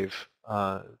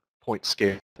 5-point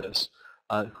scale of this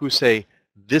who say,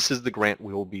 this is the grant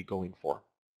we will be going for.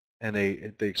 And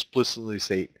they explicitly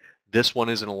say, this one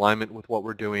is in alignment with what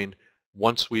we're doing.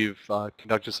 Once we've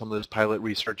conducted some of this pilot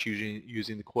research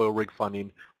using the COIL rig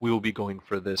funding, we will be going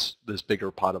for this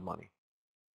bigger pot of money.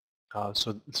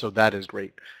 So that is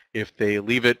great. If they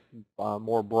leave it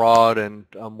more broad and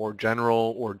more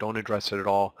general or don't address it at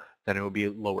all, then it will be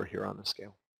lower here on the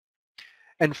scale.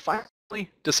 And finally,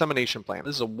 dissemination plan.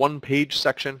 This is a one-page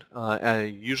section,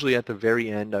 usually at the very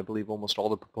end. I believe almost all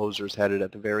the proposers had it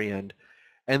at the very end.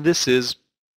 And this is,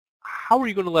 how are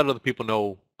you going to let other people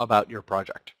know about your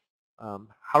project?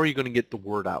 How are you going to get the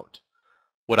word out?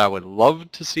 What I would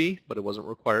love to see, but it wasn't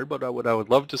required, but what I would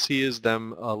love to see is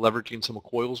them leveraging some of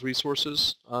COIL's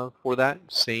resources for that,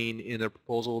 saying in their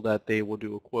proposal that they will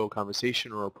do a COIL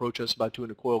conversation or approach us about doing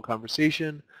a COIL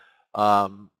conversation,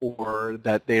 or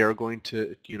that they are going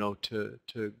to,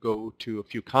 to go to a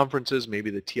few conferences,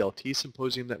 maybe the TLT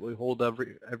symposium that we hold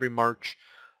every March.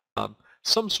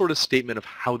 Some sort of statement of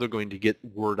how they're going to get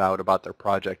word out about their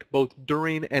project, both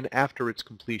during and after its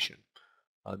completion.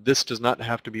 This does not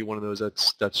have to be one of those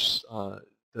that's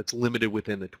limited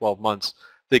within the 12 months.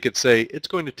 They could say it's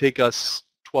going to take us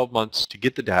 12 months to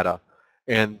get the data,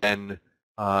 and then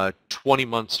 20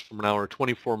 months from now or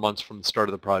 24 months from the start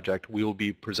of the project, we will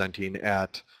be presenting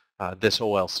at this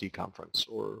OLC conference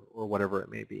or whatever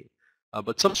it may be.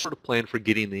 But some sort of plan for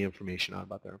getting the information out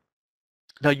about there.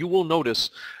 Now you will notice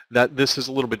that this is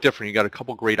a little bit different. You got a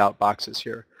couple grayed out boxes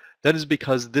here. That is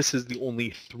because this is the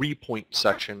only 3-point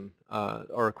section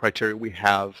or criteria we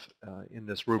have in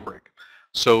this rubric.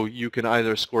 So you can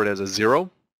either score it as a 0,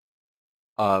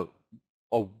 a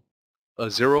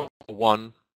 0, a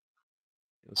 1,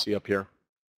 you'll see up here,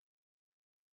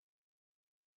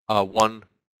 1,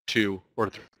 2, or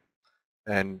 3.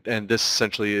 And this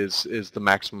essentially is the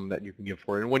maximum that you can give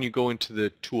for it. And when you go into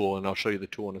the tool, and I'll show you the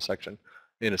tool in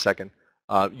a second,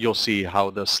 you'll see how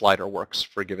the slider works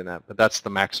for giving that. But that's the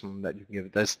maximum that you can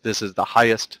give. This is the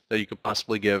highest that you could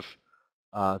possibly give.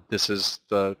 This is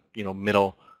the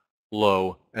middle,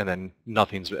 low, and then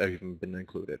nothing's even been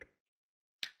included.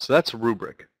 So that's a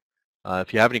rubric.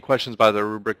 If you have any questions about the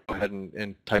rubric, go ahead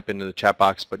and type into the chat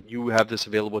box. But you have this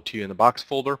available to you in the box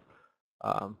folder,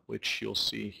 which you'll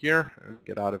see here.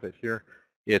 Get out of it here.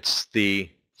 It's the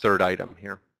 3rd item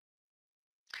here.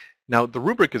 Now the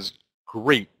rubric is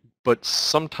great, but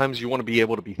sometimes you want to be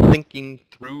able to be thinking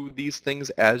through these things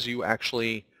as you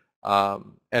actually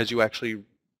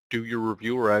do your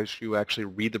review or as you actually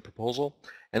read the proposal.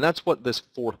 And that's what this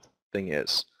 4th thing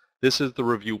is. This is the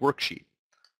review worksheet.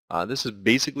 This is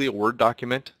basically a Word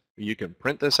document. You can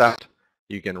print this out.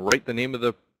 You can write the name of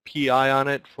the PI on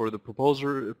it for the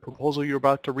proposal you're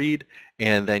about to read,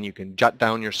 and then you can jot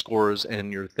down your scores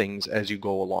and your things as you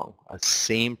go along.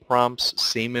 Same prompts,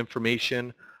 same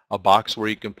information, a box where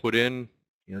you can put in,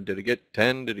 did it get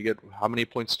 10? Did it get, how many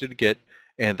points did it get?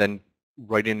 And then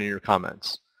write in your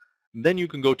comments. And then you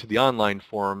can go to the online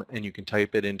form and you can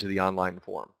type it into the online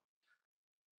form.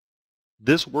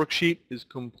 This worksheet is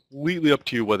completely up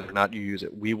to you whether or not you use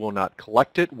it. We will not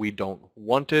collect it. We don't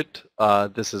want it.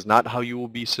 This is not how you will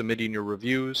be submitting your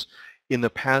reviews. In the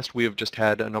past, we have just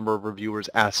had a number of reviewers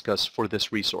ask us for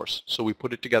this resource. So we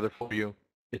put it together for you.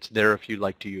 It's there if you'd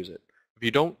like to use it. If you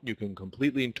don't, you can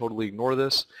completely and totally ignore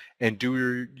this and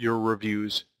do your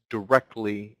reviews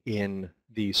directly in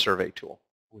the survey tool,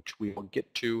 which we will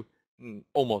get to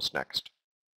almost next.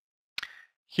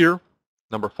 Here,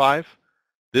 number 5.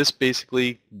 This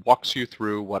basically walks you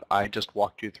through what I just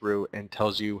walked you through and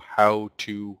tells you how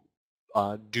to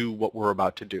do what we're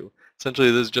about to do.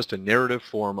 Essentially, this is just a narrative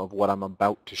form of what I'm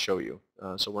about to show you.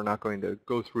 So we're not going to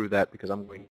go through that because I'm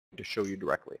going to show you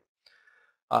directly.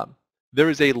 There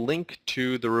is a link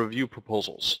to the review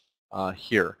proposals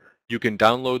here. You can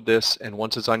download this, and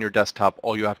once it's on your desktop,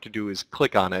 all you have to do is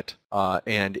click on it,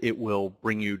 and it will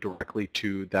bring you directly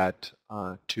to that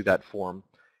form.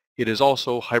 It is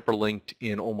also hyperlinked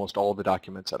in almost all the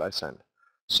documents that I send.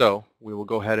 So we will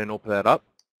go ahead and open that up,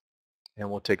 and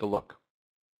we'll take a look.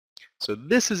 So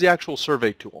this is the actual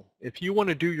survey tool. If you want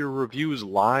to do your reviews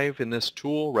live in this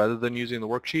tool rather than using the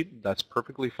worksheet, that's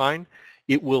perfectly fine.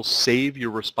 It will save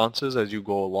your responses as you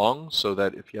go along so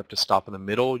that if you have to stop in the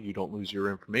middle, you don't lose your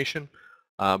information,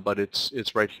 but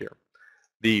it's right here.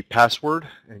 The password,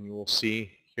 and you will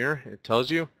see here, it tells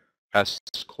you,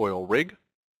 COIL rig.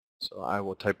 So I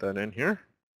will type that in here.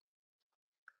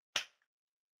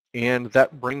 And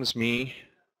that brings me,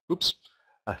 oops,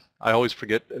 I always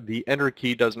forget, the enter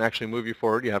key doesn't actually move you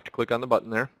forward. You have to click on the button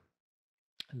there.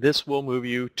 This will move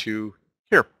you to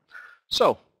here.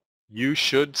 So you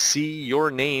should see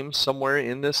your name somewhere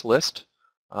in this list.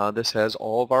 This has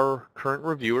all of our current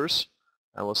reviewers.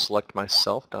 I will select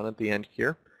myself down at the end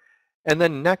here. And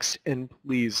then next, and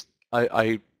please,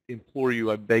 I implore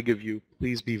you, I beg of you,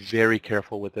 please be very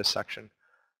careful with this section.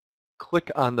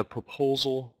 Click on the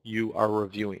proposal you are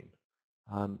reviewing.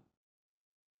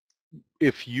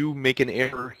 If you make an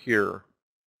error here,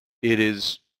 it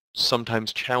is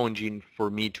sometimes challenging for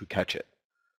me to catch it.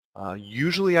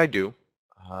 Usually I do.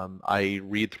 I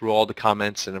read through all the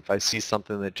comments, and if I see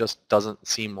something that just doesn't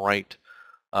seem right,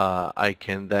 I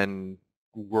can then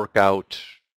work out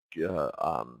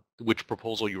which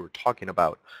proposal you were talking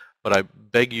about. But I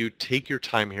beg you, take your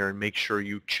time here and make sure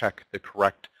you check the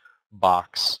correct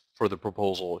box for the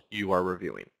proposal you are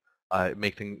reviewing. It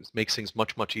makes things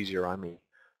much, much easier on me,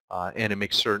 and it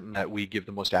makes certain that we give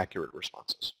the most accurate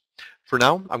responses. For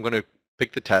now, I'm going to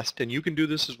pick the test, and you can do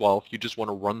this as well. If you just want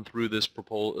to run through this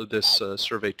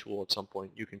survey tool at some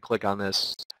point, you can click on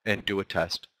this and do a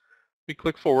test. We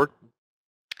click forward,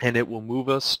 and it will move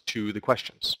us to the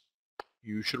questions.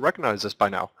 You should recognize this by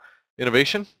now.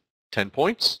 Innovation, 10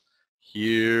 points.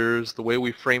 Here's the way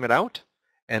we frame it out,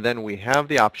 and then we have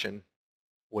the option,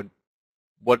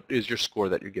 what is your score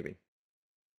that you're giving?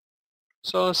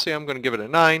 So let's say I'm going to give it a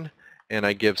 9, and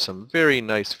I give some very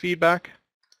nice feedback.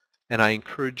 And I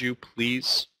encourage you,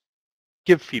 please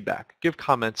give feedback, give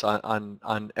comments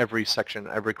on every section,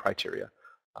 every criteria.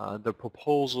 The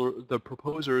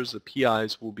proposers, the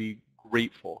PIs will be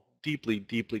grateful, deeply,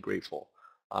 deeply grateful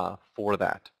for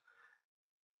that.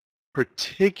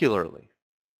 Particularly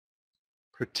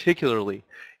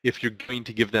if you're going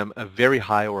to give them a very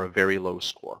high or a very low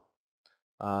score.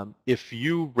 If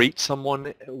you rate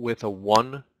someone with a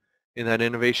 1 in that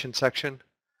innovation section,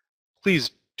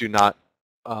 please do not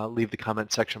leave the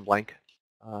comment section blank,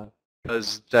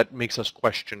 because that makes us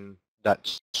question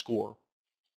that score.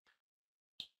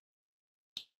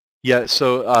 Yeah,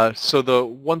 so so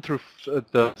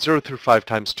the 0 through 5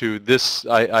 times 2. This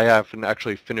I haven't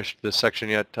actually finished this section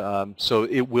yet, so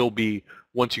it will be,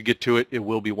 once you get to it, it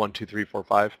will be 1, 2, 3, 4,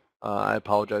 5. I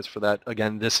apologize for that.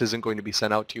 Again, this isn't going to be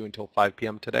sent out to you until 5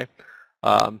 p.m. today,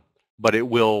 but it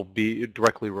will be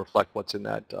directly reflect what's in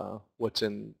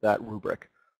that rubric.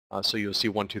 So you'll see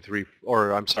 1, 2, 3,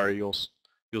 or I'm sorry, you'll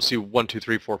see 1, 2,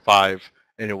 3, 4, 5,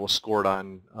 and it will score it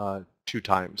on 2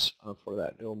 times for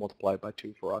that. It will multiply it by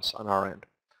 2 for us on our end.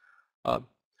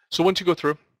 So once you go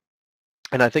through,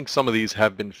 and I think some of these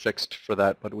have been fixed for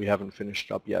that, but we haven't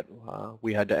finished up yet.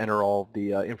 We had to enter all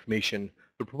the information.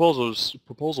 The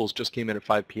proposals just came in at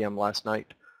 5 p.m. last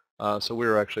night. So we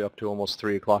were actually up to almost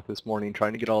 3 o'clock this morning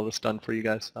trying to get all this done for you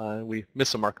guys. We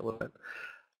missed the mark a little bit.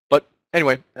 But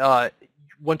anyway,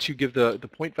 once you give the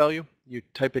point value, you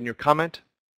type in your comment.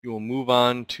 You will move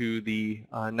on to the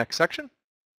next section.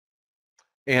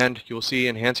 And you'll see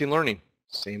enhancing learning.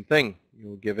 Same thing.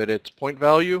 You'll give it its point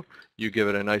value. You give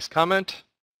it a nice comment.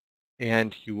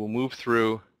 And you will move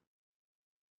through.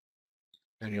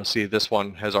 And you'll see this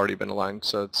one has already been aligned.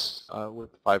 So it's with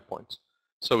 5 points.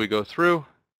 So we go through.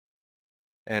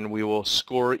 And we will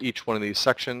score each one of these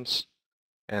sections.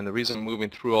 And the reason I'm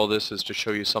moving through all this is to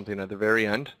show you something at the very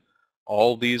end.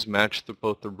 All these match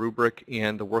both the rubric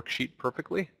and the worksheet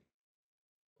perfectly.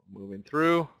 Moving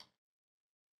through.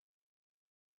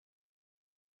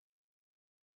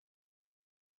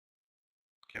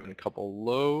 Giving a couple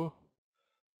low.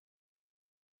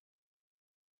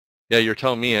 Yeah, you're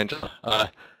telling me,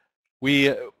 Angela.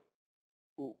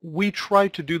 We try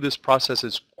to do this process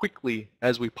as quickly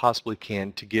as we possibly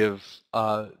can to give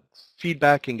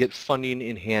feedback and get funding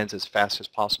in hands as fast as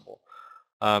possible.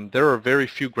 There are very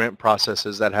few grant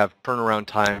processes that have turnaround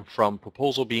time from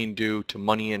proposal being due to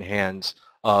money in hands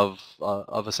of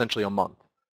essentially a month,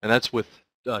 and that's with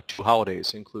 2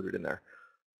 holidays included in there.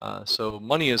 So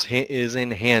money is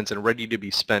in hands and ready to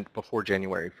be spent before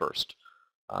January 1st.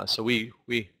 So we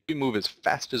move as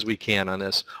fast as we can on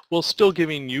this, while still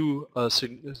giving you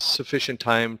sufficient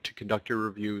time to conduct your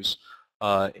reviews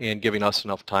and giving us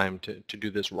enough time to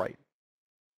do this right.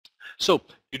 So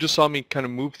you just saw me kind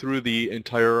of move through the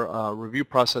entire review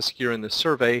process here in this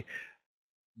survey.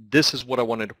 This is what I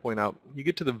wanted to point out. You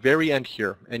get to the very end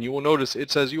here, and you will notice it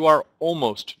says you are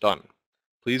almost done.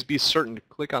 Please be certain to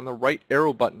click on the right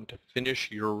arrow button to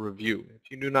finish your review. If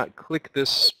you do not click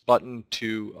this button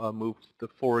to move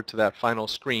forward to that final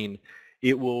screen,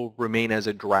 it will remain as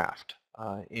a draft,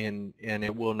 and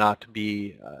it will not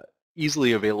be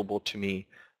easily available to me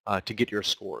to get your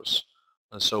scores.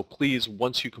 So please,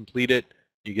 once you complete it,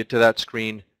 You get to that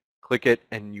screen, click it,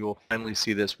 and you will finally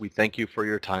see this. We thank you for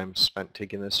your time spent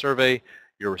taking this survey.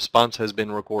 Your response has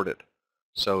been recorded.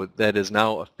 So that is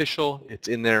now official, it's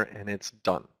in there, and it's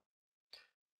done.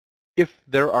 If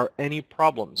there are any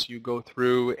problems, you go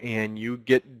through and you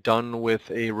get done with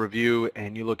a review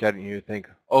and you look at it and you think,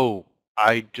 oh,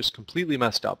 I just completely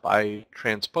messed up. I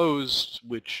transposed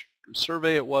which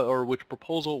survey it was or which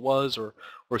proposal it was or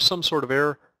some sort of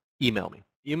error, email me.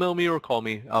 Email me or call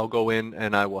me. I'll go in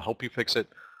and I will help you fix it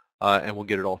and we'll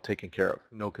get it all taken care of.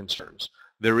 No concerns.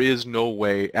 There is no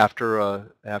way after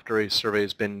a survey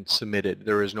has been submitted,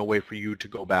 there is no way for you to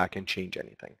go back and change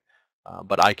anything.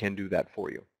 But I can do that for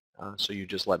you. So you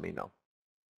just let me know.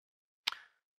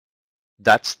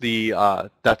 That's the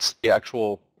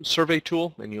actual survey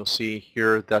tool, and you'll see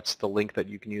here that's the link that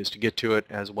you can use to get to it,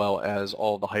 as well as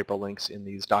all the hyperlinks in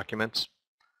these documents.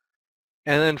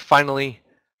 And then finally,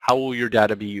 how will your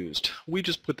data be used? We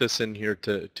just put this in here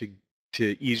to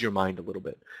ease your mind a little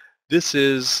bit. This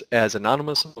is as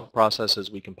anonymous a process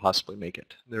as we can possibly make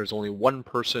it. There's only one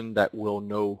person that will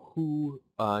know who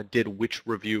did which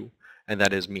review, and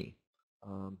that is me.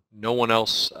 No one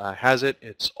else has it.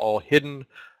 It's all hidden.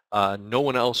 No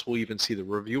one else will even see the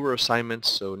reviewer assignments,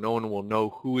 so no one will know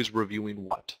who is reviewing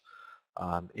what.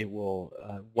 It will,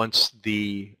 once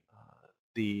the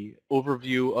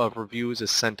overview of reviews is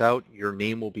sent out, your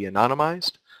name will be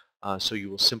anonymized, so you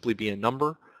will simply be a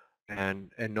number,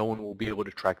 and no one will be able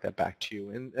to track that back to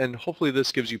you. And hopefully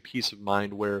this gives you peace of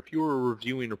mind where if you were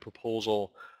reviewing a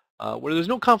proposal where there's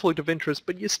no conflict of interest,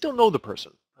 but you still know the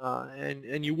person,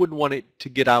 and you wouldn't want it to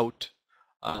get out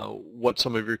what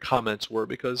some of your comments were,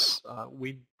 because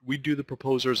we do the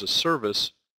proposers a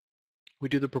service. We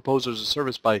do the proposers a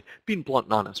service by being blunt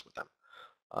and honest with them.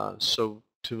 So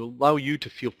to allow you to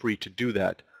feel free to do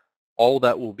that, all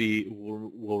that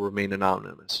will remain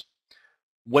anonymous.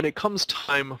 When it comes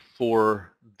time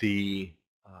for the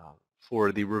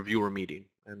reviewer meeting,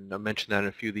 and I mentioned that in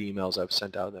a few of the emails I've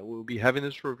sent out, that we'll be having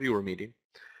this reviewer meeting.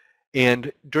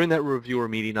 And during that reviewer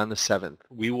meeting on the 7th,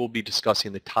 we will be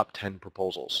discussing the top 10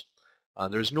 proposals.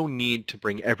 There's no need to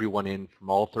bring everyone in from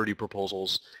all 30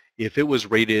 proposals. If it was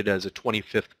rated as a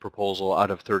 25th proposal out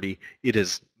of 30, it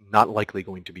is not likely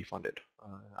going to be funded.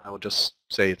 I will just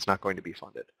say it's not going to be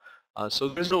funded. So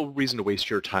there's no reason to waste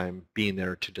your time being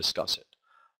there to discuss it.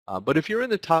 But if you're in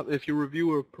the top, if you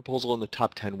review a proposal in the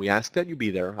top 10, we ask that you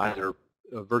be there, either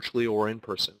virtually or in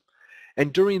person.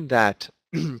 And during that,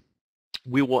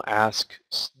 we will ask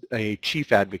a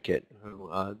chief advocate.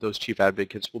 Those chief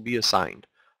advocates will be assigned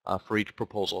for each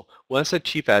proposal. We'll ask that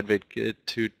chief advocate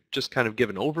to just kind of give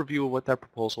an overview of what that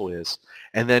proposal is,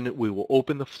 and then we will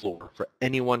open the floor for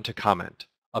anyone to comment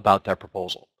about that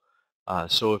proposal.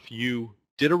 So if you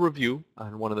did a review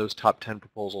on one of those top 10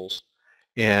 proposals,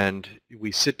 and we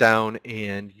sit down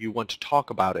and you want to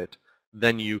talk about it,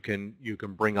 then you can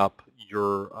bring up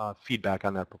your feedback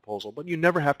on that proposal. But you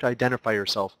never have to identify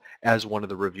yourself as one of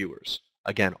the reviewers.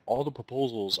 Again, all the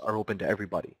proposals are open to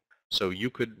everybody. So you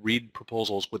could read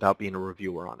proposals without being a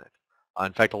reviewer on it.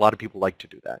 In fact, a lot of people like to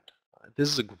do that. This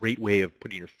is a great way of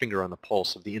putting your finger on the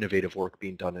pulse of the innovative work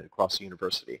being done across the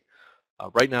university.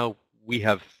 Right now, we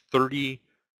have 30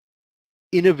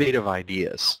 innovative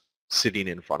ideas sitting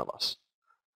in front of us.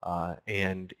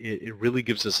 And it really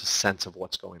gives us a sense of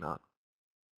what's going on.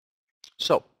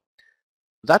 So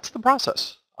that's the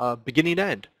process, beginning to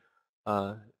end.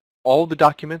 All the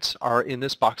documents are in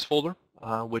this box folder,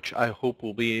 which I hope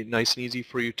will be nice and easy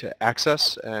for you to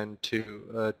access and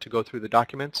to go through the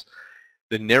documents.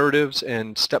 The narratives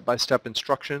and step-by-step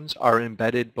instructions are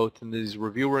embedded both in these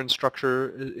reviewer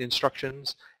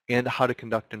instructions and how to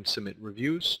conduct and submit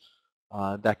reviews.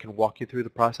 That can walk you through the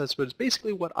process, but it's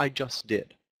basically what I just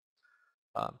did.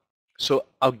 So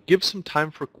I'll give some time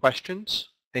for questions,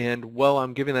 and while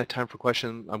I'm giving that time for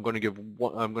questions, I'm going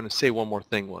to say one more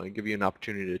thing while I give you an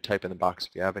opportunity to type in the box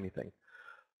if you have anything.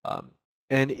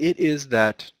 And it is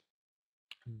that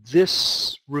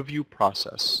this review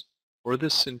process, or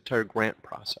this entire grant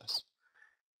process,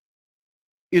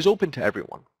 is open to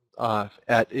everyone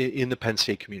in the Penn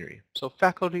State community. So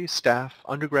faculty, staff,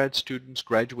 undergrad students,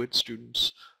 graduate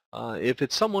students. If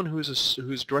it's someone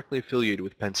who's directly affiliated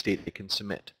with Penn State, they can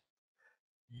submit.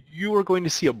 You are going to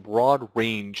see a broad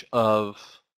range of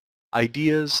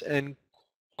ideas and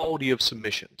quality of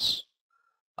submissions.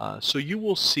 So you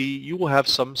will have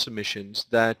some submissions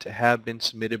that have been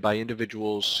submitted by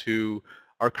individuals who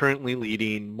are currently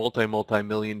leading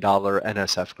multi-million dollar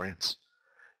NSF grants.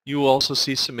 You will also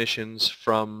see submissions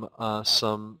from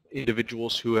some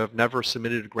individuals who have never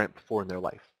submitted a grant before in their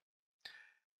life.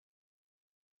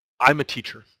 I'm a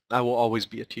teacher. I will always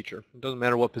be a teacher. It doesn't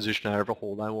matter what position I ever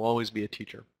hold, I will always be a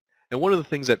teacher. And one of the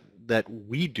things that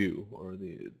we do, or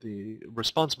the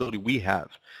responsibility we have,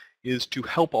 is to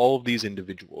help all of these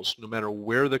individuals, no matter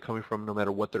where they're coming from, no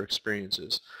matter what their experience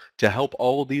is, to help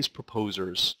all of these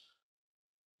proposers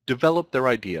develop their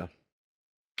idea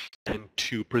and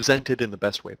to present it in the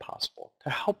best way possible, to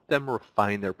help them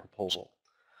refine their proposal.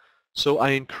 So I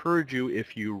encourage you,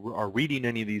 if you are reading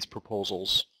any of these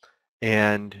proposals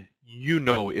and you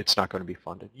know it's not going to be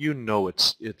funded, you know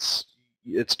it's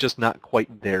just not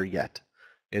quite there yet,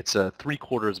 it's a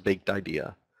 3/4 baked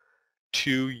idea,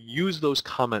 to use those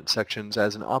comment sections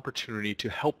as an opportunity to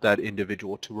help that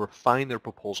individual to refine their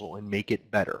proposal and make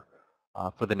it better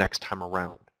for the next time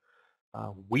around.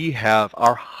 We have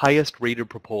our highest rated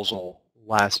proposal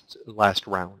last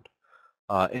round,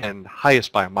 and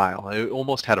highest by a mile. It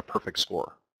almost had a perfect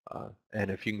score.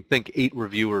 And if you can think 8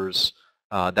 reviewers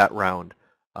that round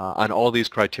on all these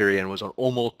criteria and was an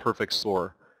almost perfect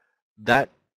score, that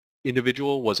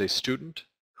individual was a student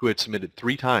who had submitted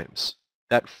 3 times.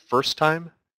 That first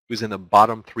time was in the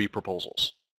bottom 3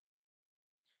 proposals.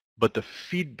 But the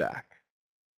feedback,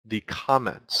 the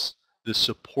comments, the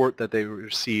support that they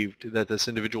received, that this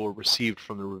individual received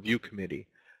from the review committee,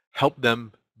 helped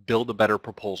them build a better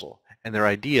proposal. And their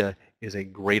idea is a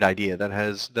great idea that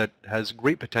has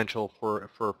great potential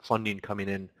for funding coming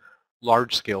in,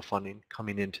 large-scale funding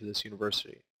coming into this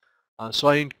university. So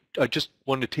I just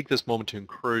wanted to take this moment to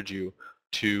encourage you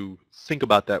to think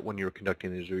about that when you're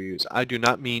conducting these reviews. I do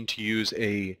not mean to use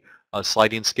a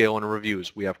sliding scale in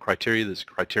reviews. We have criteria. This is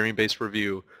a criterion-based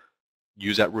review.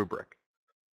 Use that rubric.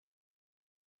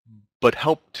 But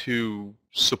help to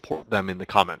support them in the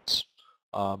comments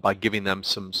by giving them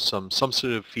some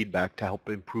substantive feedback to help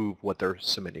improve what they're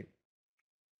submitting.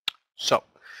 So,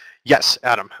 yes,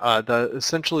 Adam,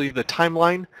 essentially the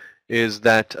timeline is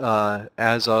that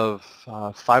as of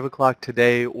 5 o'clock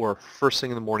today or first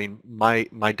thing in the morning,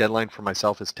 my deadline for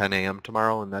myself is 10 a.m.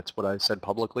 tomorrow, and that's what I said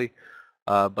publicly.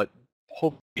 But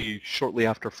hopefully shortly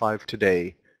after 5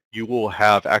 today, you will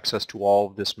have access to all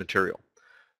of this material.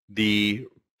 The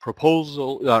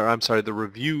the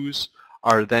reviews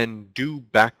are then due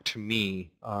back to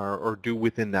me or due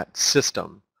within that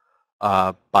system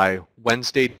by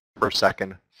Wednesday, December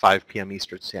 2nd, 5 p.m.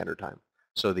 Eastern Standard Time.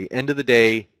 So the end of the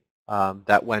day,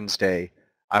 that Wednesday,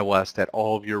 I will ask that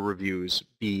all of your reviews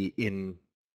be in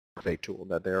Survey Tool,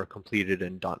 that they are completed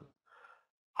and done.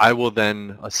 I will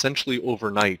then essentially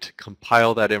overnight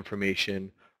compile that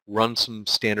information, run some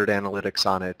standard analytics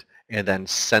on it, and then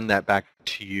send that back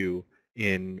to you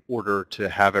in order to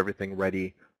have everything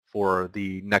ready for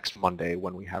the next Monday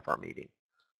when we have our meeting.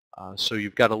 So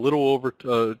you've got a little over,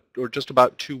 or just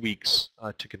about 2 weeks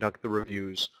to conduct the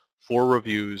reviews, 4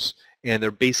 reviews, and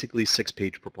they're basically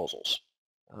 6-page proposals.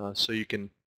 So you can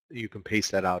pace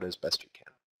that out as best you can.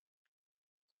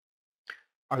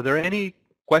 Are there any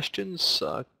questions,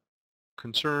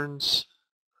 concerns?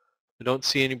 I don't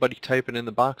see anybody typing in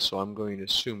the box, so I'm going to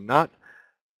assume not.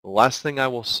 The last thing I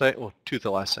will say, well, 2 of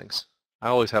the last things. I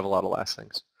always have a lot of last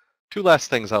things. 2 last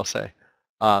things I'll say.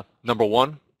 Number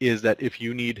 1 is that if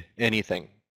you need anything,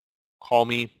 call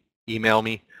me, email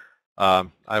me.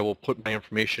 I will put my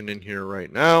information in here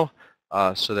right now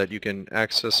so that you can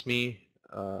access me.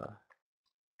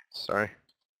 Sorry.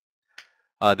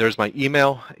 There's my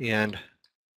email, and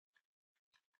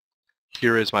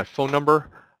here is my phone number.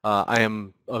 I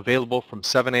am available from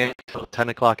 7 a.m. until 10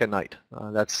 o'clock at night.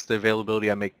 That's the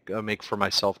availability I make for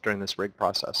myself during this rig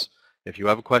process. If you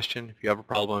have a question, if you have a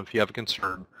problem, if you have a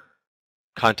concern,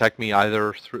 contact me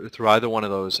either through either one of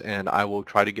those, and I will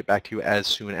try to get back to you as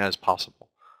soon as possible.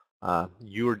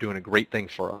 You are doing a great thing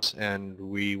for us, and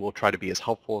we will try to be as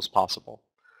helpful as possible.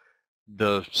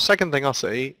 The second thing I'll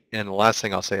say, and the last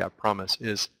thing I'll say, I promise,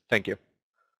 is thank you.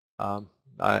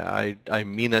 I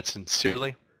mean that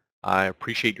sincerely. I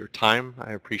appreciate your time.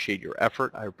 I appreciate your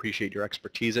effort. I appreciate your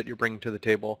expertise that you're bringing to the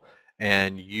table,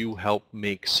 and you help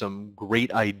make some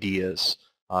great ideas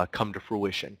come to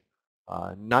fruition.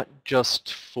 Not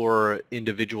just for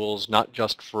individuals, not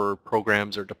just for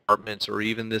programs or departments or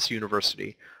even this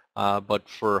university, but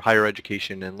for higher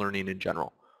education and learning in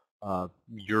general.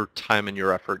 Your time and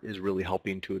your effort is really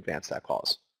helping to advance that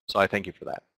cause. So I thank you for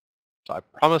that. So I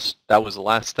promise that was the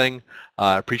last thing.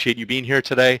 I appreciate you being here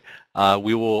today.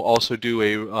 We will also do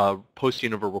a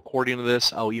posting of a recording of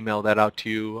this. I'll email that out to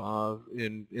you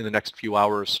in the next few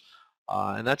hours.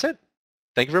 And that's it.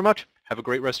 Thank you very much. Have a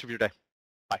great rest of your day.